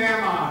 who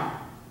am I?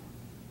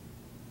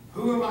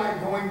 Who am I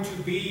going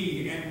to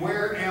be, and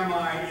where am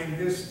I in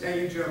this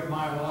stage of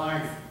my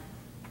life?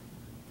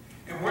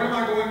 And what am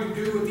I going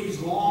to do with these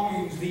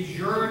longings, these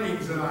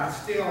yearnings that I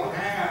still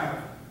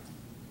have,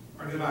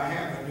 or that I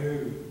have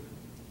anew?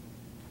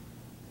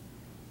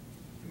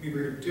 It can be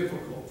very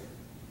difficult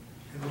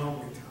and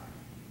lonely time.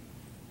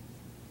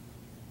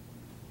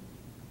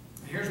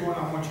 And here's what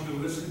I want you to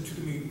listen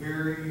to me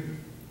very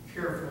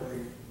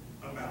carefully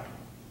about,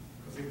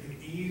 because it can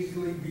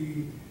easily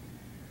be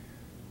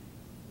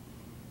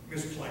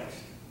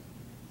misplaced.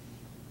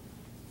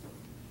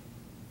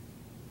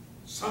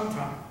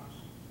 Sometimes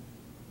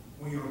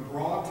we are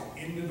brought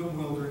into the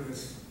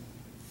wilderness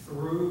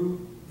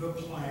through the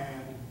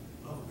plan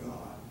of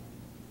God.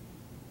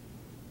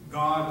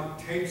 God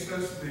takes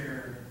us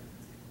there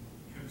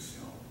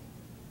himself.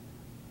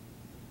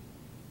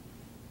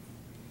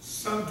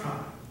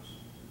 Sometimes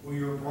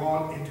we are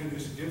brought into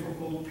this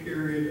difficult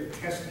period of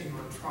testing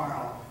or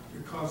trial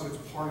because it's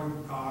part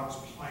of God's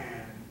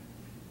plan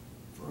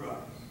for us.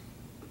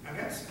 Now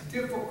that's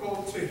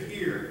difficult to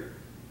hear,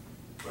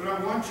 but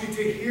I want you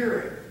to hear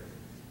it.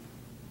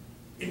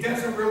 It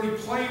doesn't really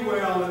play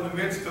well in the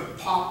midst of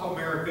pop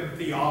American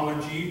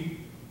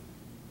theology.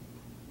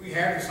 We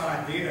have this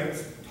idea,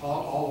 it's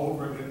taught all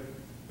over,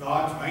 that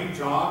God's main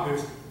job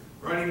is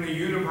running the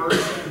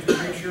universe and to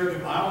make sure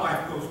that my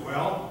life goes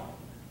well.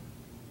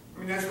 I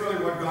mean, that's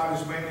really what God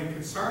is mainly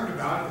concerned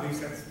about. At least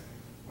that's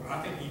what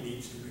I think he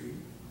needs to be.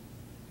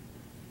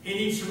 He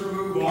needs to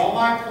remove all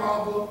my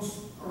problems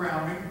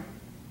around me.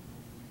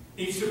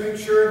 He needs to make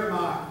sure that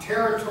my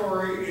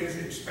territory is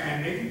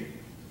expanding.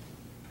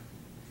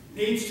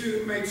 Needs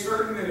to make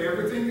certain that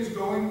everything is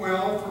going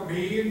well for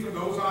me and for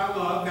those I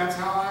love. That's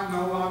how I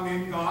know I'm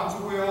in God's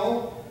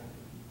will.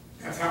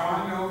 That's how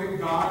I know that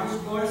God is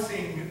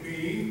blessing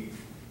me.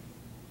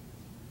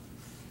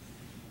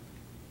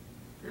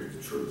 Here's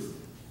the truth.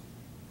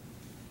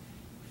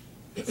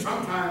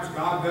 Sometimes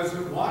God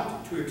doesn't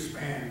want to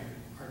expand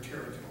our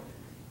territory.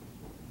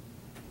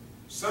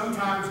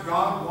 Sometimes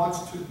God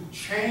wants to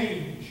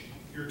change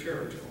your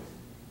territory.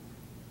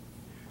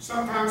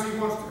 Sometimes he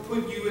wants to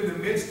put you in the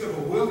midst of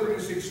a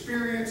wilderness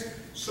experience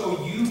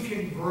so you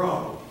can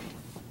grow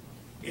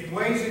in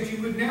ways that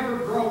you would never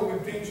grow when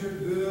things are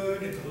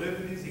good and the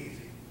living is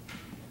easy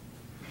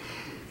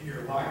and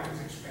your life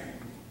is expanding.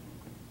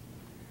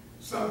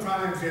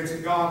 Sometimes it's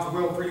God's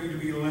will for you to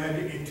be led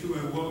into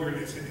a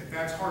wilderness, and if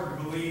that's hard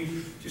to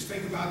believe, just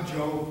think about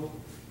Job.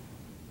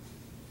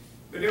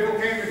 The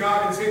devil came to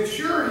God and said,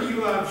 sure, he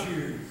loves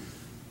you.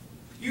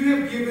 You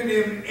have given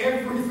him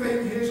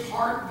everything his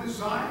heart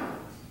desires.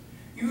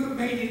 You have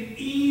made it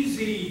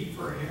easy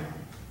for him.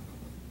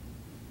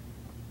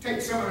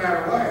 Take some of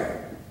that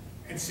away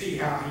and see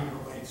how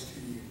he relates to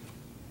you.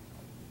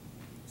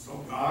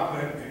 So God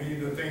let many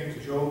of the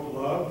things Job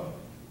loved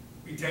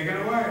be taken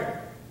away.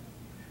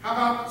 How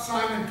about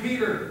Simon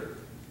Peter?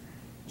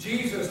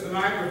 Jesus, the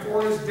night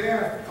before his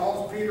death,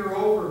 calls Peter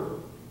over.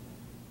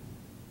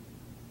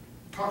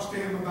 Talks to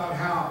him about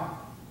how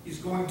he's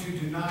going to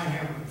deny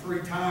him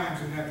 3 times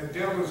and that the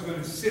devil is going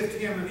to sift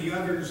him and the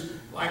others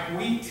like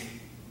wheat.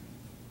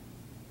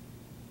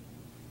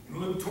 In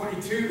Luke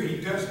 22,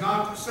 he does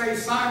not say,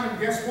 Simon,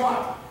 guess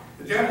what?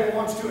 The devil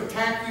wants to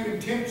attack you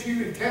and tempt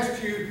you and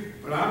test you,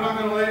 but I'm not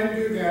going to let him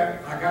do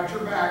that. I got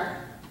your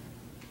back.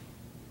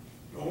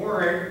 Don't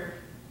worry.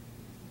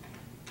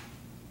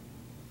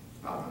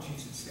 It's not what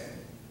Jesus said.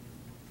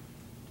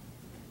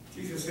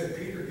 Jesus said,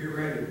 Peter, get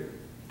ready.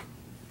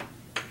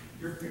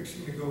 You're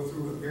fixing to go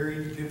through a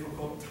very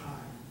difficult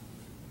time.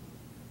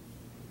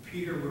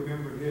 Peter,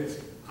 remember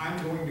this.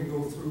 I'm going to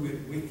go through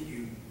it with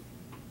you.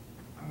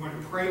 I'm going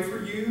to pray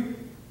for you,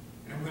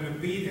 and I'm going to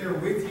be there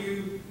with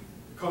you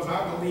because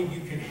I believe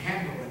you can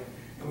handle it.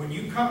 And when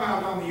you come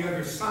out on the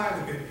other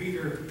side of it,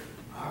 Peter,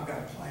 I've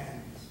got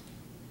plans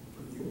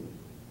for you.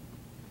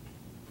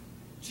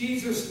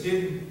 Jesus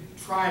didn't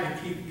try to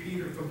keep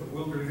Peter from the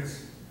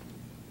wilderness.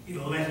 He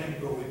let him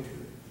go into it.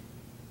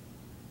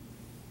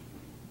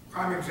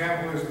 Prime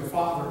example is the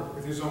Father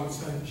with his own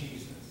Son,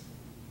 Jesus.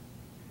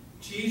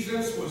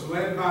 Jesus was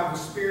led by the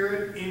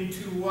Spirit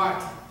into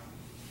what?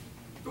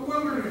 The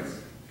wilderness.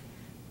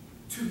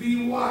 To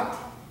be what?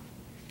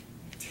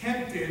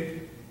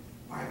 Tempted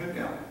by the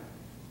devil.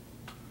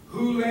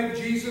 Who led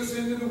Jesus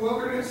into the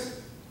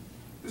wilderness?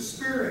 The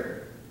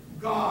Spirit.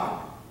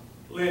 God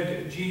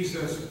led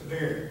Jesus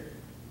there.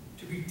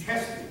 To be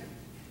tested.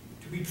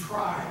 To be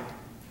tried.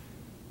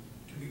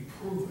 To be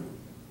proven.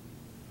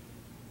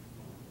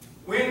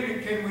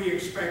 When can we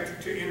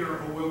expect to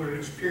enter a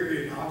wilderness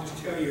period? I'll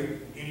just tell you,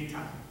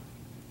 anytime.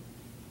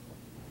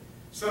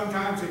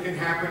 Sometimes it can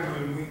happen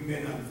when we've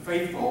been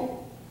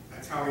unfaithful.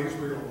 That's how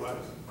Israel was.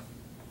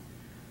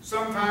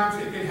 Sometimes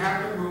it can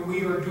happen when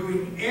we are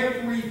doing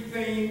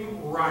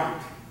everything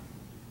right.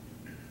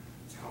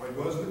 That's how it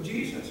was with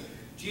Jesus.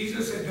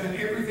 Jesus had done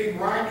everything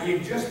right. He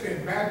had just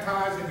been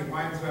baptized and he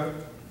winds up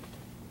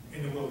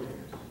in the wilderness.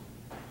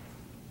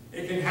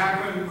 It can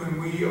happen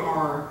when we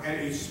are at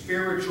a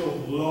spiritual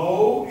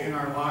low in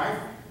our life.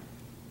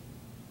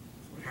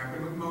 That's what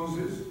happened with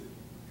Moses.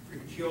 After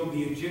he killed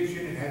the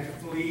Egyptian and had to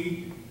flee,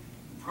 he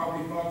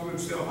probably thought to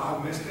himself,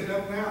 I've messed it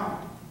up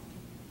now.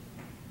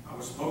 I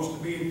was supposed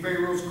to be in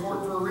Pharaoh's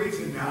court for a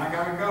reason. Now I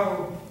got to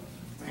go.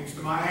 Thanks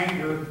to my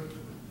anger.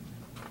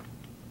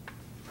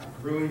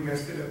 I've really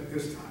messed it up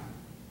this time.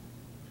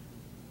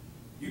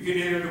 You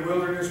can enter the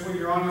wilderness when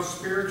you're on a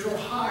spiritual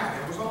high.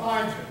 That was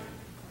Elijah.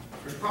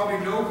 There's probably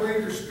no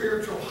greater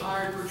spiritual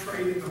high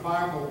portrayed in the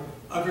Bible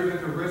other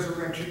than the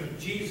resurrection of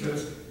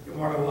Jesus than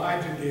what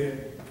Elijah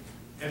did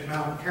at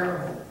Mount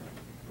Carmel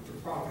with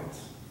the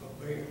prophets of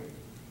Baal.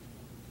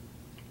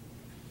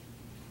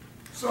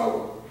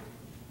 So,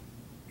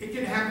 it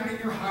can happen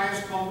in your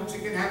highest moments.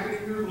 It can happen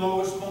in your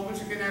lowest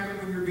moments. It can happen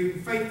when you're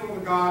being faithful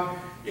to God.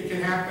 It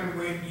can happen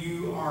when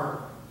you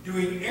are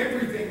doing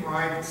everything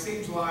right. It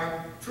seems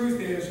like,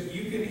 truth is,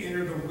 you can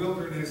enter the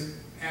wilderness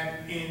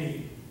at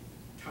any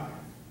time.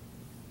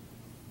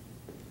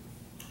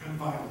 And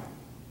finally,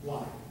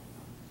 why?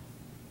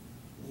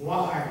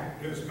 Why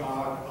does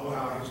God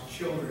allow His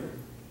children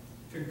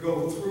to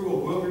go through a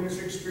wilderness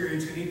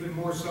experience, and even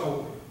more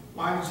so,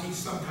 why does He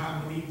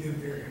sometimes lead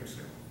them there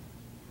Himself?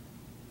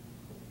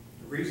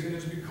 The reason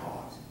is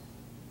because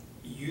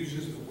He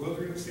uses the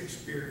wilderness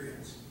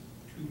experience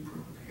to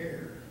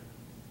prepare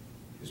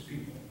His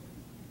people.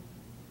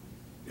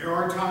 There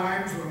are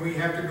times when we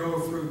have to go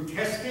through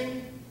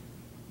testing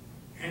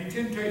and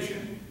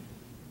temptation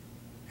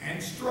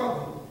and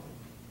struggle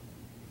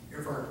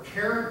if our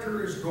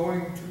character is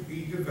going to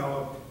be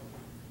developed,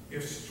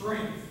 if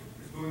strength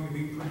is going to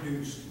be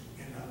produced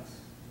in us.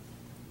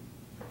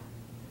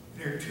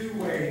 There are two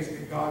ways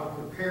that God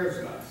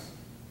prepares us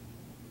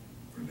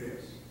for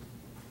this.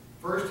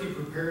 First, He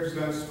prepares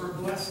us for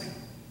blessing.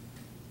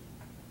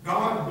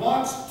 God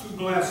wants to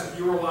bless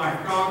your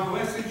life. God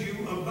blesses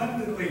you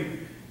abundantly.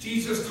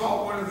 Jesus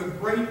taught one of the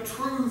great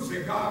truths,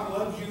 that God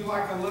loves you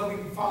like a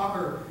loving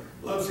father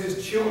loves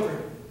his children.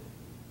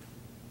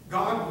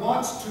 God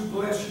wants to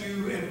bless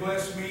you and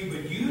bless me,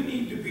 but you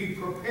need to be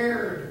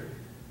prepared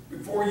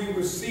before you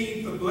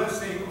receive the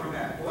blessing, or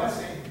that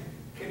blessing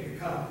can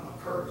become a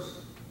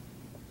curse.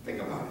 Think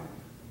about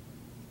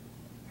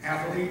it.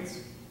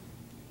 Athletes,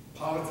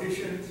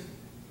 politicians,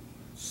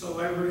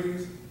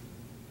 celebrities,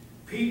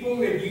 people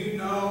that you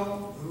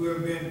know who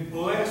have been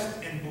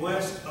blessed and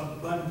blessed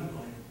abundantly,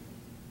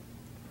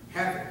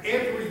 have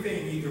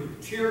everything, either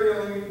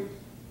materially,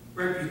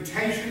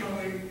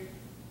 reputationally,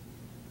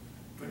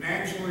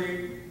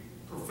 financially,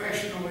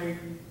 professionally,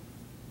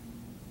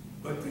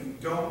 but they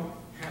don't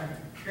have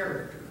the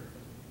character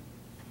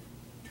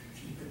to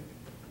keep it,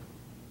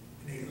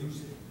 and they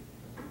lose it.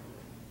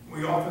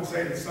 We often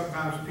say that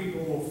sometimes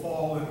people will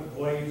fall in a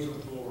blaze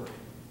of glory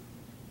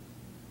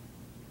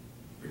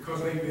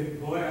because they've been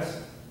blessed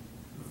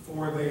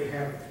before they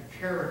have the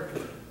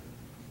character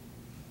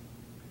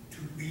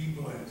to be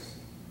blessed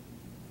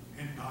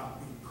and not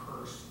be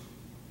cursed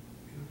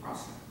in the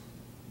process.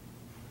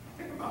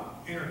 Think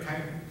about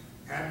entertainment,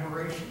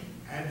 admiration,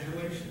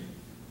 adulation,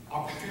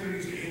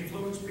 opportunities to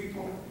influence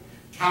people,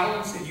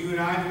 talents that you and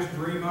I just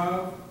dream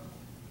of.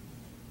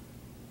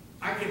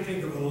 I can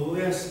think of a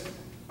list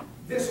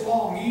this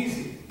long,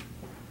 easy,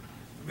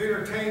 of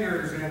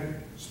entertainers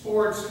and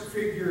sports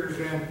figures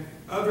and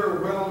other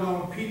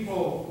well-known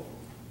people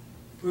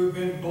who have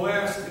been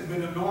blessed and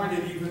been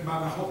anointed even by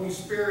the Holy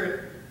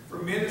Spirit for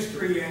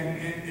ministry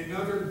and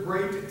other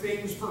great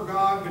things for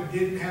God, but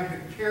didn't have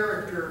the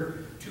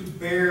character to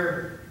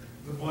bear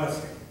the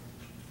blessing.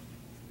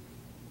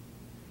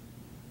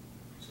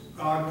 So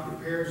God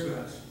prepares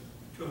us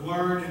to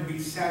learn and be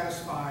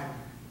satisfied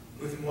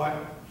with what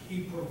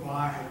He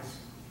provides,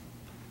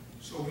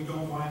 so we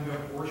don't wind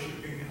up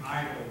worshiping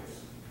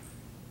idols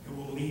that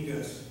will lead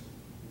us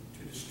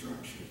to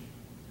destruction.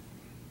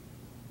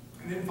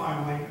 And then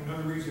finally,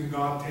 another reason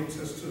God takes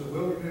us to the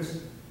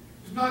wilderness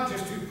is not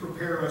just to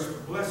prepare us for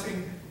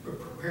blessing, but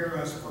prepare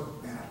us for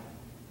battle.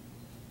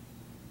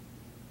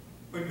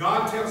 When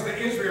God tells the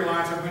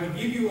Israelites, I'm going to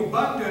give you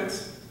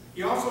abundance,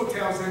 He also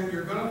tells them,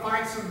 you're going to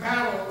fight some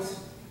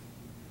battles,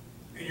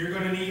 and you're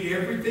going to need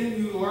everything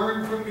you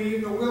learned from me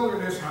in the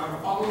wilderness, how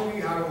to follow me,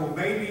 how to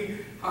obey me,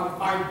 how to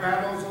fight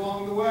battles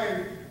along the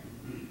way.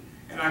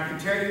 And I can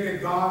tell you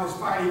that God is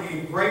fighting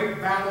a great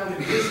battle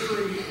in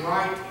history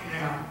right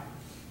now.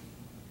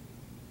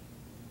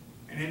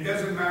 And it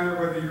doesn't matter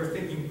whether you're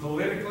thinking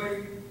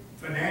politically,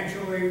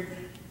 financially,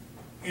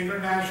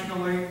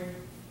 internationally,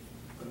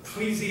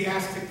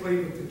 ecclesiastically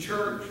with the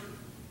church.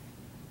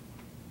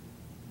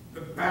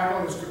 The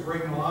battle is to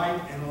bring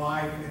light and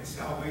life and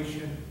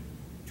salvation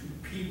to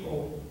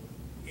people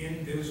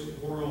in this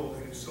world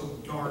that is so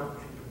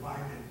dark and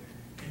divided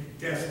and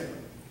desolate.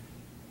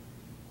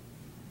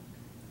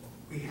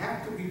 We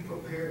have to be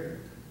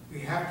prepared. We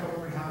have to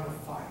learn how to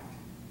fight.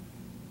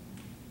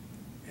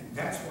 And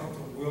that's what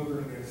the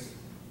wilderness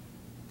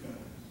does.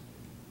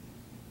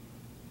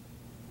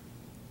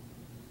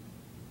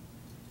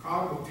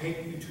 God will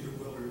take you to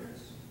the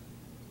wilderness.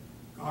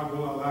 God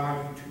will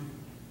allow you to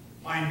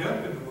wind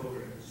up in the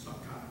wilderness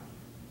sometimes.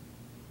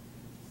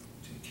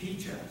 To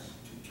teach us,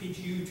 to teach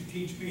you, to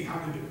teach me how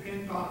to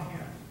depend on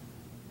Him.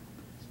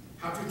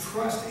 How to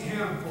trust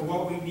Him for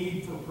what we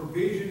need for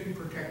provision and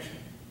protection.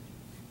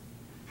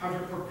 How to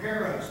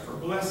prepare us for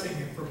blessing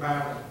and for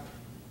battle.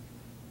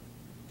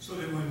 So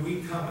that when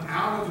we come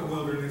out of the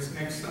wilderness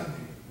next Sunday,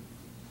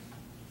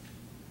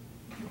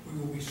 we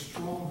will be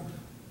stronger,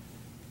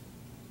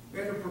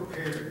 better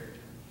prepared,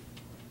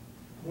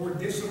 more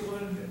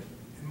disciplined,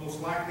 and most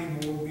likely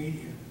more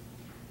obedient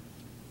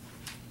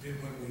than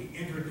when we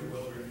entered the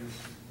wilderness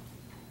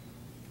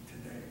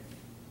today.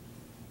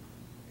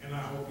 And I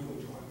hope you will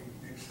join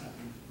me next Sunday.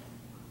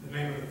 In the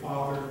name of the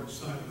Father, and the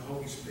Son, and the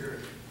Holy Spirit.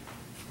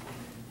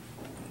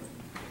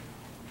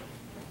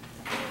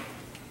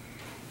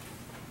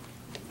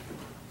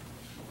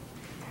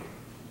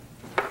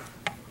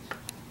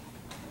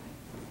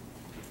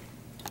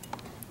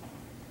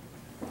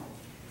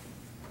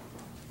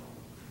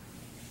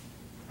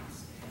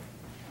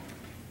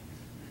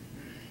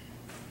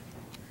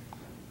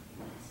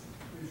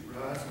 Please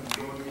rise and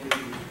join me in the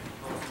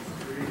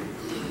Apostles' Creed.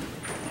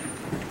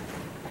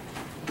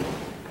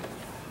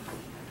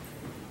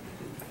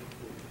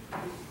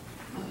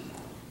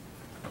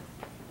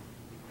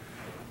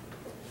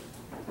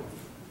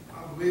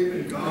 I believe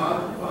in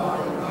God, the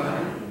Father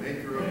Almighty,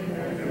 maker of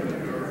heaven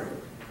and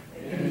earth,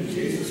 and in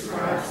Jesus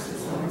Christ,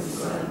 his only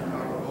Son,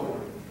 our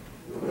Lord,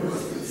 who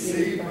was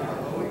conceived by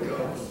the Holy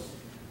Ghost,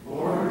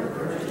 born of the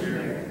Virgin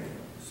Mary,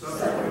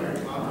 suffered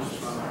under Pontius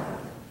Pilate,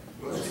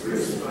 was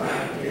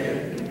crucified,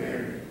 dead, and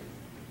buried.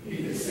 He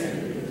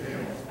descended into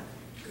hell.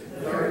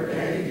 The third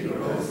day he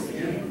arose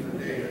again from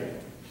the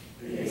dead.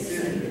 He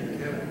ascended into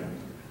heaven,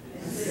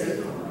 and sat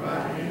on the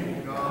right hand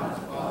of God,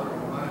 the Father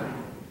Almighty.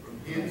 From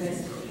hence he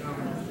shall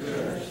come to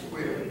judge the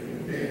quick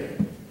and the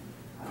dead.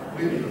 I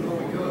believe in the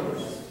Holy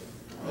Ghost,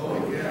 the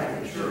Holy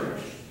Catholic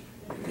Church,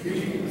 the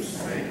communion of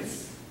saints,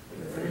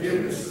 the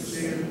forgiveness of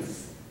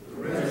sins, the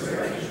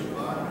resurrection of the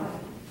body,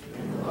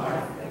 and the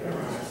life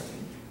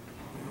everlasting.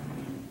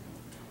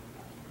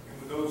 And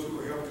with those who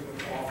are helping with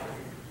the offering,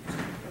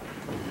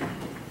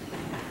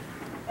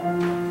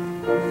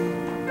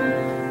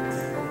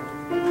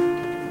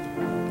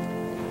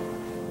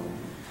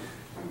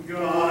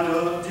 God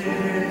of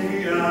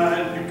day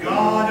and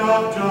God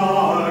of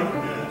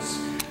darkness,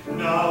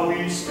 now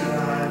we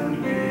stand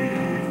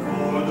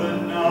before the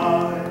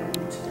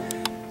night.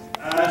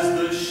 As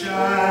the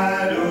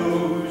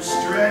shadows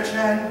stretch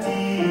and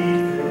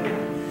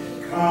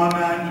deepen, come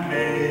and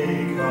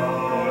make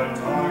our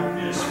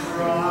darkness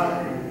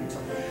bright.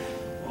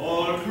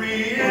 All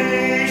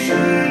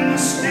creation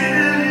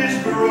still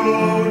is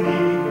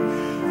groaning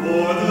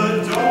for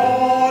the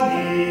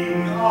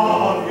dawning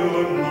of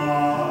your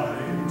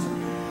might.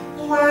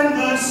 When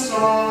the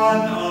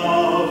sun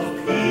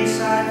of peace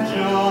and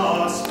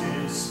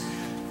justice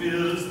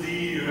fills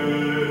the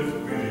earth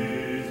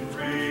with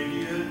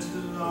radiant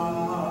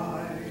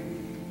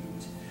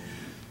light,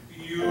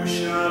 you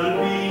shall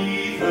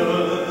be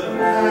the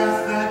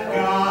path that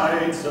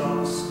guides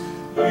us,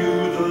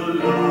 you the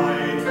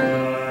light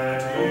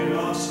that in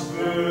us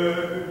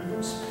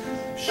burns,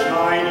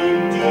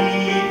 shining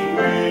deep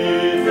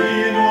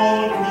within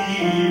all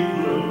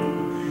people.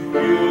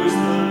 Use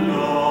the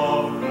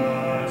love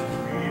that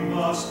we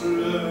must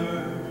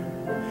learn.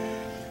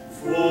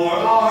 For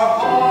our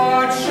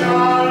hearts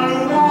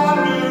shall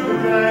wander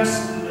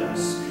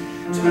restless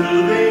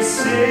till they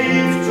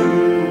safe to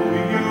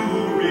you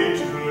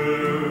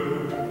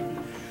return,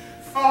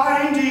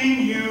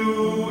 finding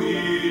you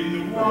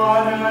in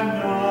one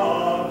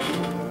another.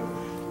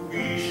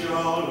 We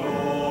shall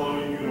all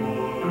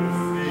your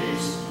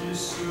face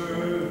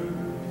discern.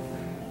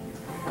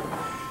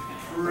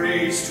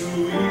 Praise to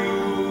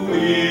you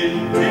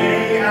in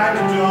day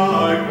and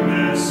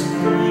darkness,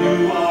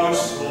 you our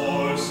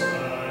source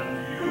and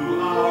you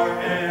our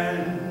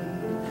end.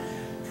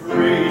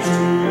 Praise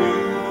to you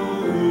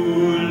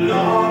who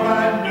love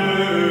and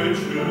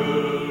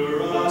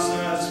nurture us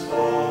as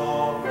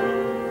Father,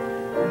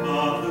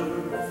 Mother,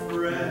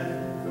 friend.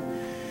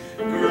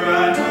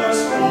 Grant us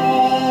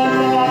all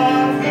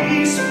a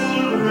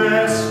peaceful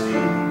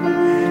resting,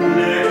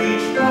 let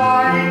each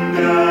mind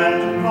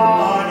and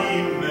body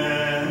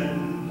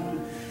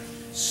mend.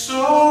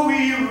 So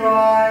we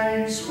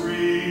rise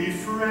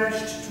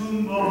refreshed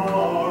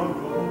tomorrow,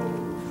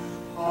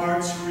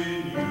 hearts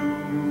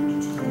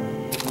renewed to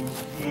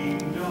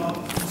kingdom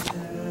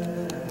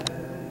tend.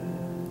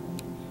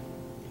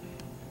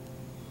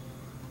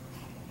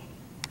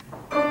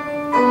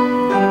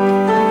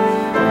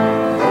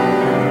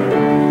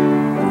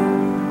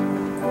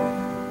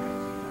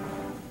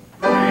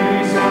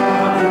 Praise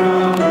God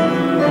from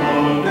whom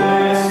all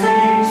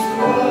blessings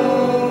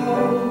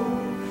flow.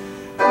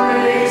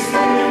 Praise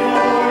Him,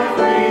 all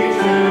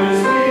creatures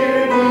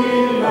here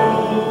below.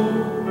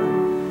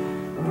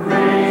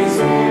 Praise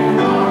Him,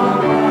 our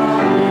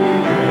body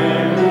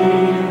and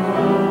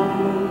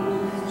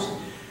host.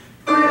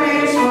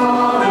 Praise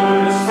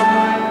Father,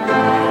 Son,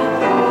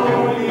 and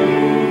Holy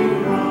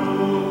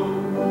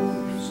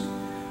Ghost.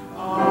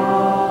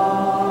 Amen.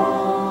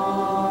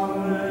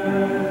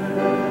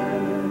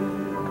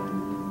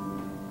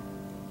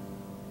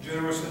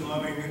 generous and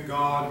loving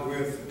God,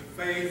 with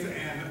faith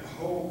and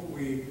hope,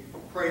 we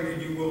pray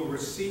that you will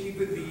receive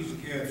these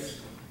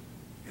gifts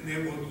and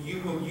that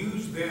you will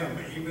use them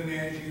even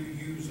as you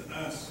use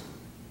us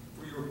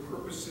for your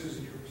purposes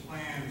and your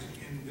plans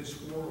in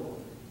this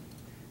world.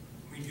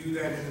 We do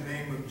that in the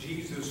name of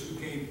Jesus, who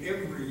gave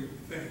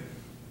everything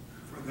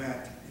for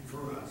that and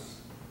for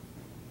us.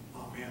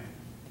 Amen.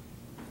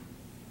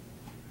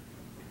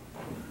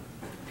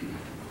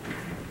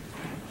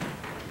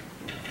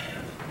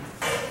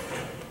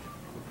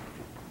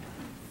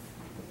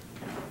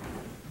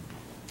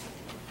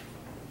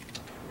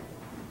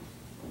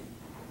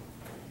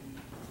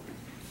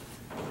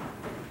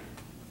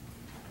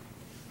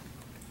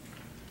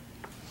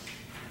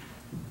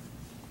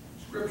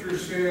 Scripture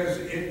says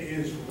it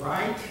is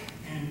right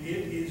and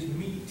it is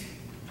meet,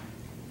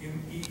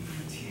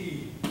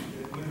 M-E-E-T,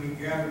 that when we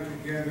gather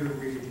together,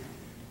 we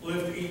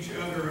lift each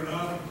other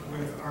up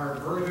with our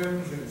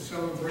burdens and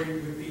celebrate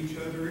with each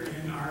other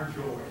in our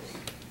joys.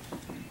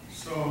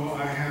 So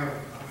I have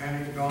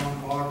added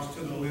Don Boggs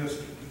to the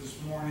list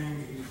this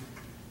morning.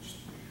 He's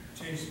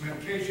changed his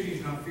medication.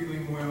 He's not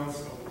feeling well,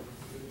 so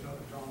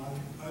Don,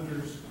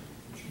 others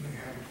that you may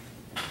have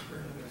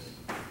prayer list.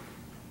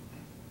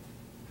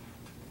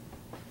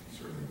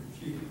 Certainly we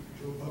keep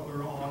Joe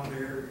Butler on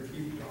there. We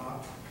keep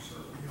Doc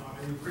certainly on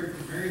there. We pray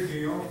for Mary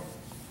Gail,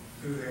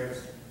 who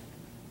has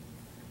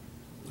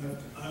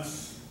left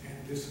us and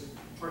this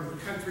part of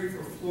the country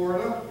for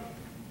Florida.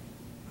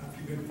 If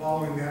you've been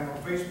following that on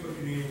Facebook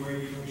in any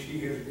way, you know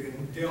she has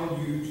been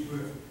deluged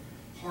with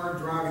hard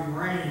driving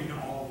rain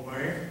all the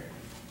way.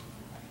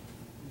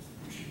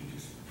 We should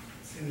just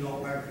send it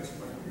all back this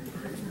way.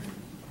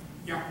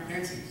 Yeah,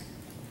 Nancy.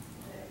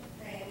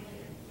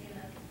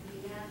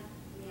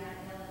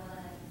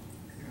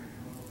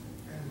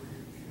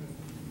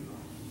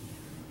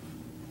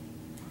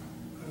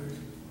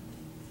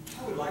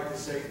 I would like to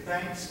say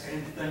thanks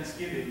and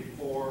thanksgiving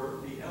for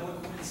the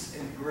eloquence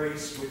and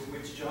grace with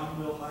which John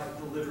Wilhite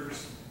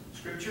delivers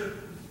Scripture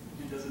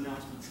and does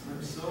announcements.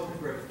 I'm so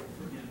grateful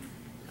for him.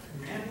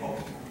 And Paul.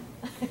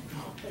 My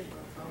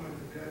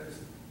comment to that is,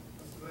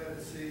 I was glad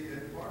to see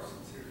Ed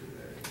Parsons here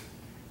today.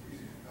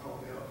 He's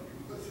helped out.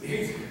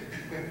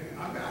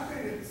 I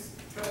think it's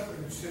tough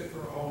to sit for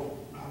a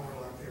whole hour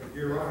like that.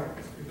 You're right.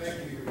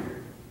 Thank you. You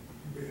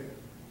bet.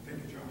 Thank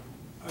you, John.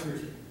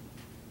 Others.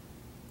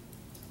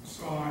 I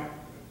saw it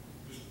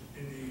just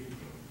in the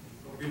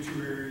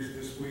obituaries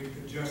this week,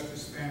 the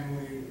Justice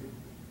family,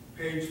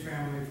 the Page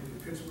family from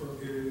the Pittsburgh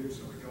area,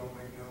 so we all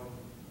may know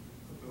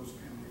of those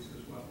families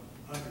as well.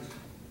 Others.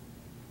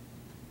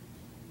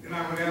 And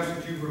I would ask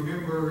that you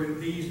remember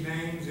these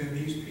names and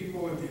these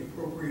people at the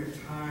appropriate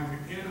time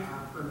in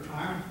our prayer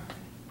time,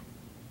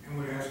 and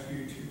would ask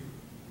you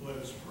to let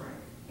us pray.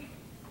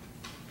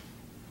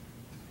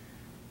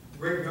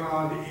 Great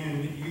God,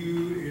 in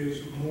you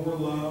is more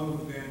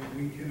love than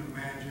we can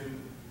imagine,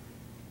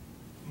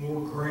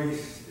 more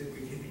grace that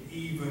we can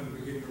even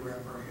begin to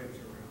wrap our heads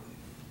around.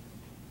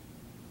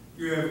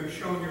 You have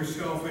shown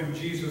yourself in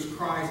Jesus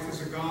Christ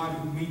as a God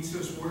who meets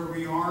us where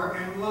we are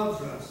and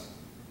loves us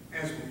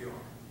as we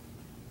are.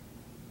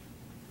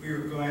 We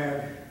are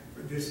glad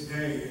for this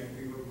day, and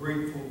we are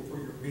grateful for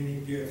your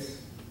many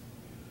gifts.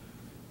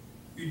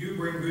 You do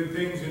bring good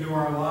things into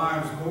our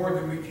lives, more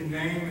than we can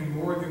name and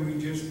more than we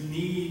just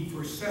need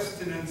for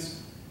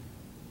sustenance,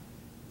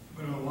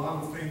 but a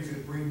lot of things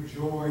that bring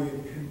joy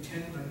and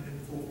contentment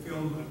and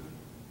fulfillment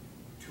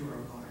to our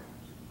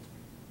lives.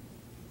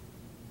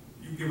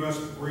 You give us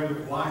the bread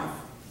of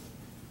life,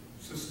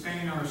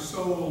 sustain our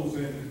souls,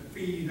 and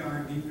feed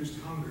our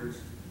deepest hungers.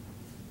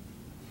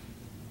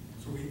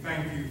 So we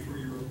thank you for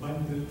your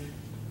abundant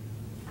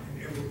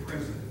and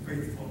ever-present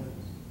faithfulness.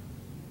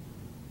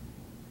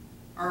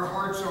 Our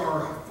hearts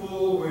are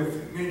full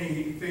with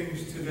many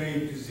things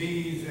today.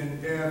 Disease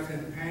and death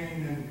and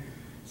pain and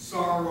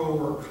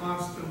sorrow are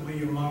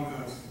constantly among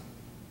us.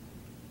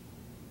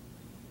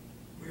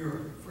 We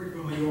are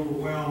frequently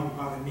overwhelmed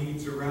by the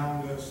needs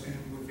around us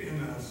and within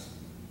us.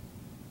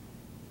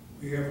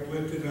 We have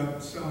lifted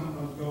up some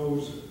of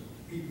those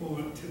people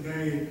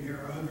today, and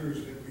there are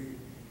others that we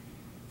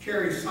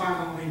carry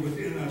silently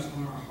within us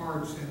on our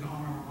hearts and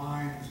on our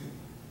minds.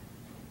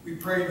 We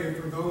pray that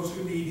for those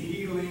who need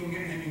healing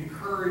and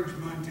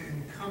encouragement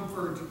and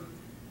comfort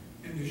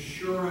and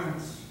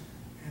assurance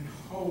and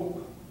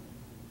hope,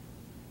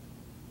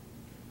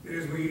 that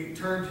as we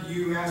turn to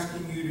you,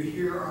 asking you to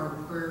hear our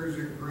prayers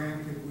and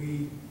grant that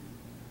we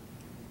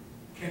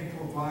can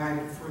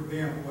provide for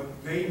them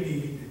what they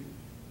need,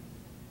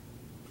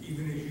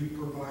 even as you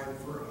provide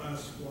for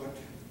us what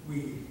we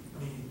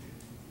need.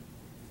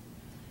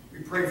 We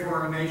pray for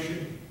our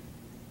nation.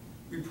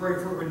 We pray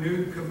for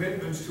renewed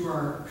commitments to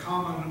our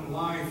common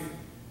life.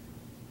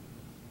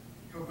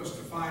 Help us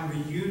to find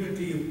the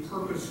unity of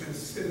purpose as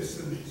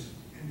citizens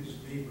and as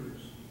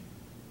neighbors.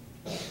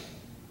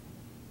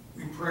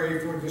 We pray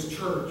for this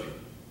church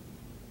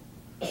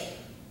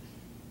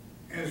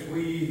as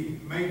we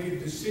make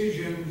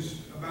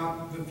decisions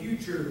about the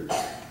future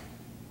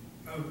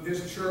of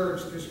this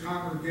church, this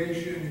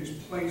congregation, its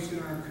place in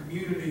our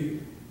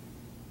community.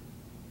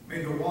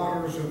 May the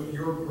waters of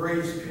your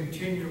grace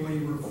continually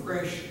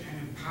refresh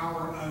and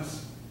empower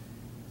us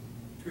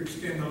to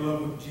extend the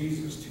love of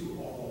Jesus to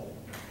all.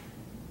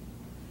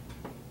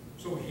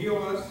 So heal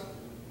us,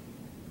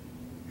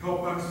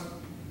 help us,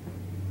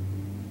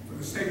 for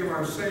the sake of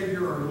our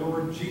Savior, our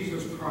Lord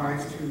Jesus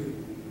Christ, who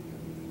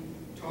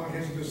taught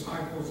his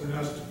disciples and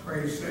us to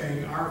pray,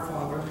 saying, Our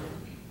Father,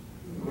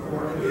 who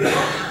art in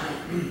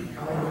heaven,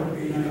 hallowed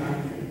be thy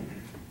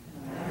name.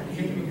 Thy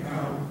kingdom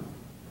come,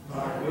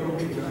 thy will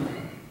be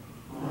done,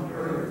 on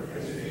earth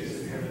as it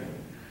is in heaven.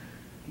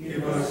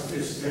 Give us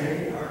this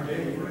day our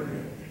daily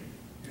bread,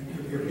 and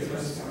forgive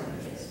us our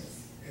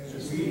debts,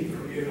 as we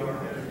forgive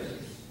our debtors.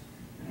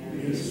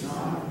 And lead us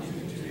not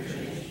into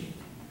temptation,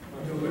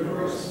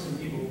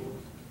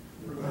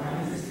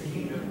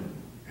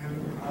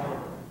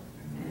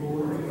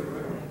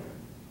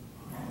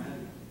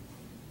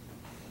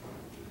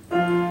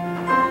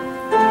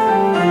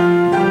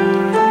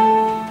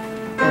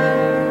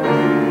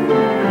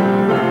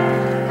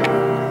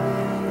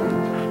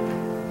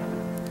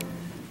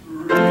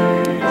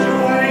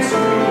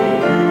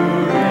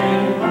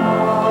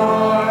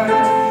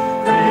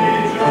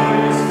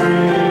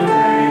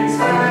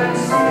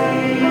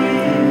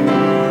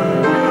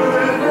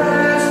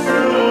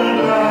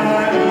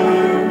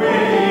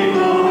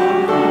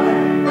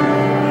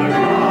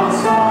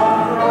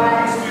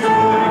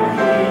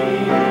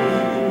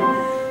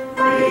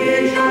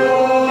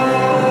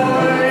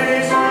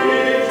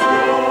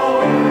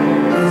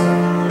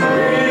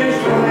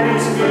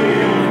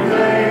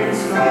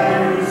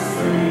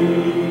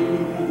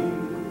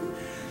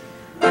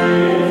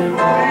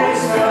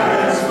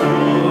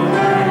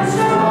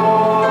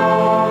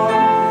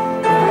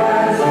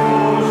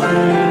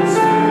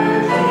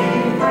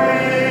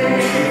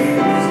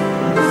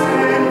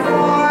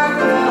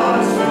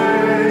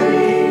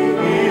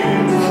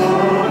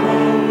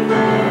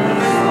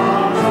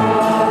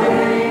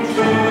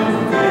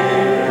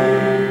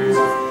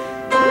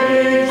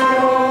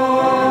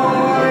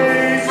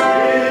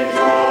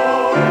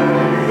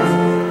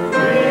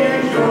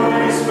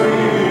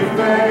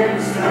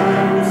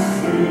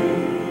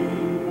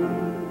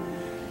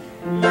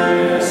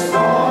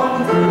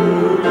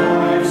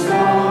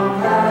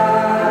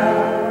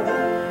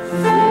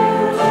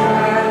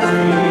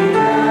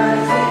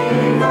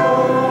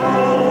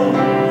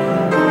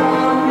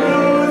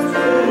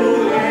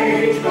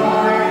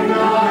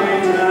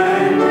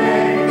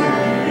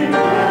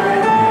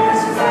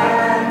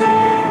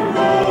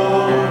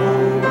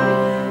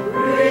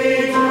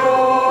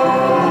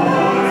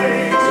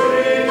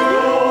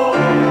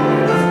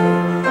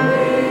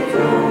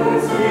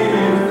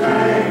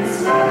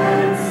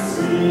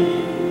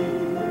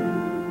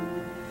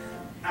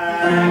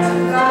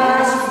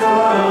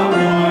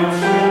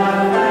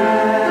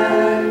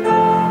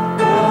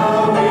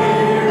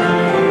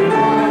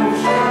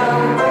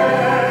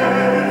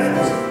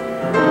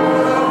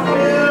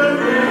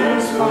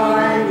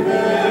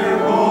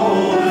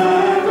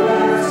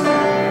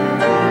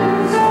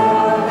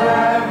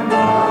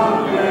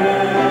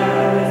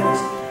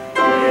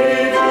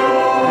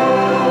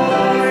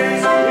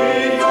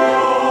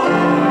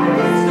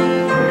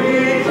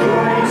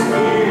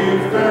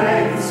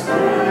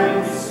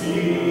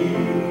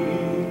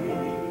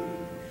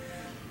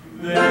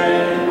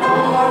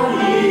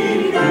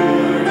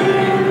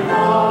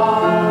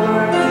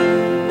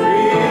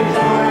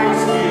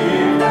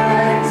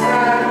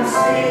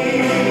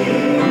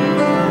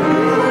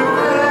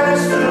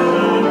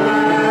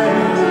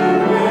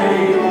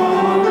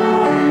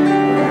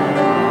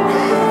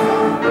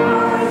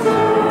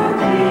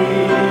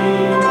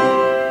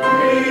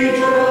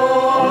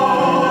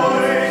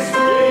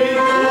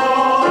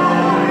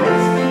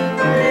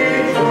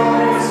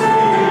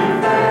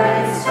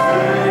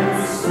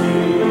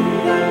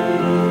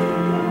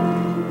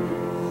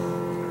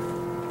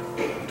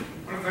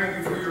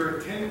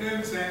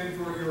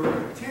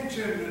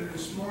 reflection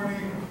this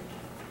morning,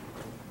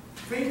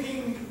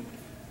 thinking,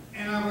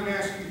 and I would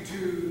ask you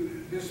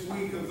to this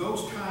week, of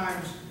those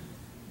times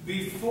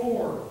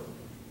before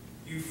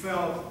you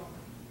felt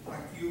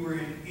like you were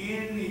in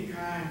any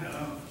kind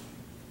of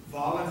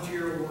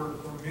volunteer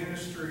work or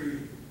ministry,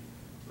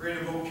 or in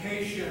a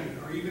vocation,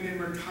 or even in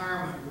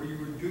retirement, where you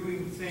were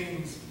doing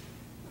things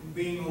and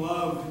being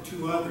loved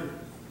to others.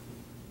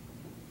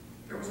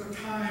 There was a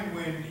time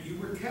when you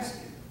were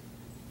tested,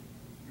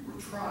 you were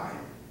tried,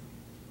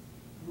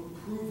 you were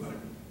proven,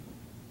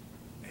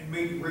 and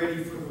made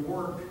ready for the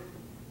work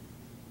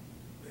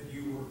that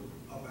you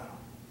were about.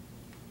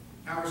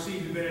 Now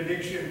receive the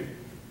benediction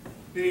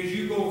that as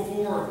you go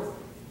forth,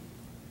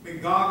 may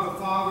God the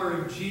Father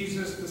and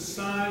Jesus the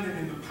Son, and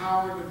in the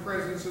power and the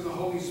presence of the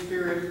Holy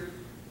Spirit,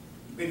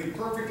 may the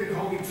perfect and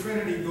holy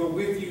Trinity go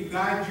with you,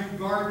 guide you,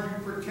 guard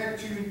you,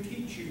 protect you, and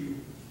teach you,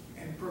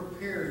 and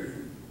prepare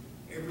you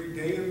every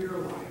day of your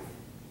life.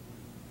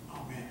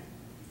 Amen.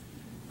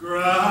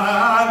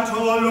 Grant,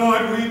 O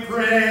Lord, we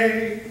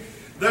pray,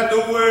 that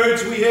the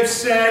words we have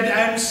said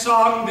and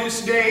sung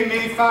this day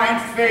may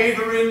find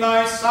favor in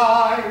thy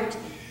sight,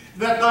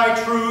 that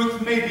thy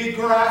truth may be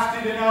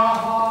grafted in our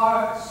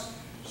hearts,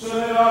 so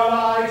that our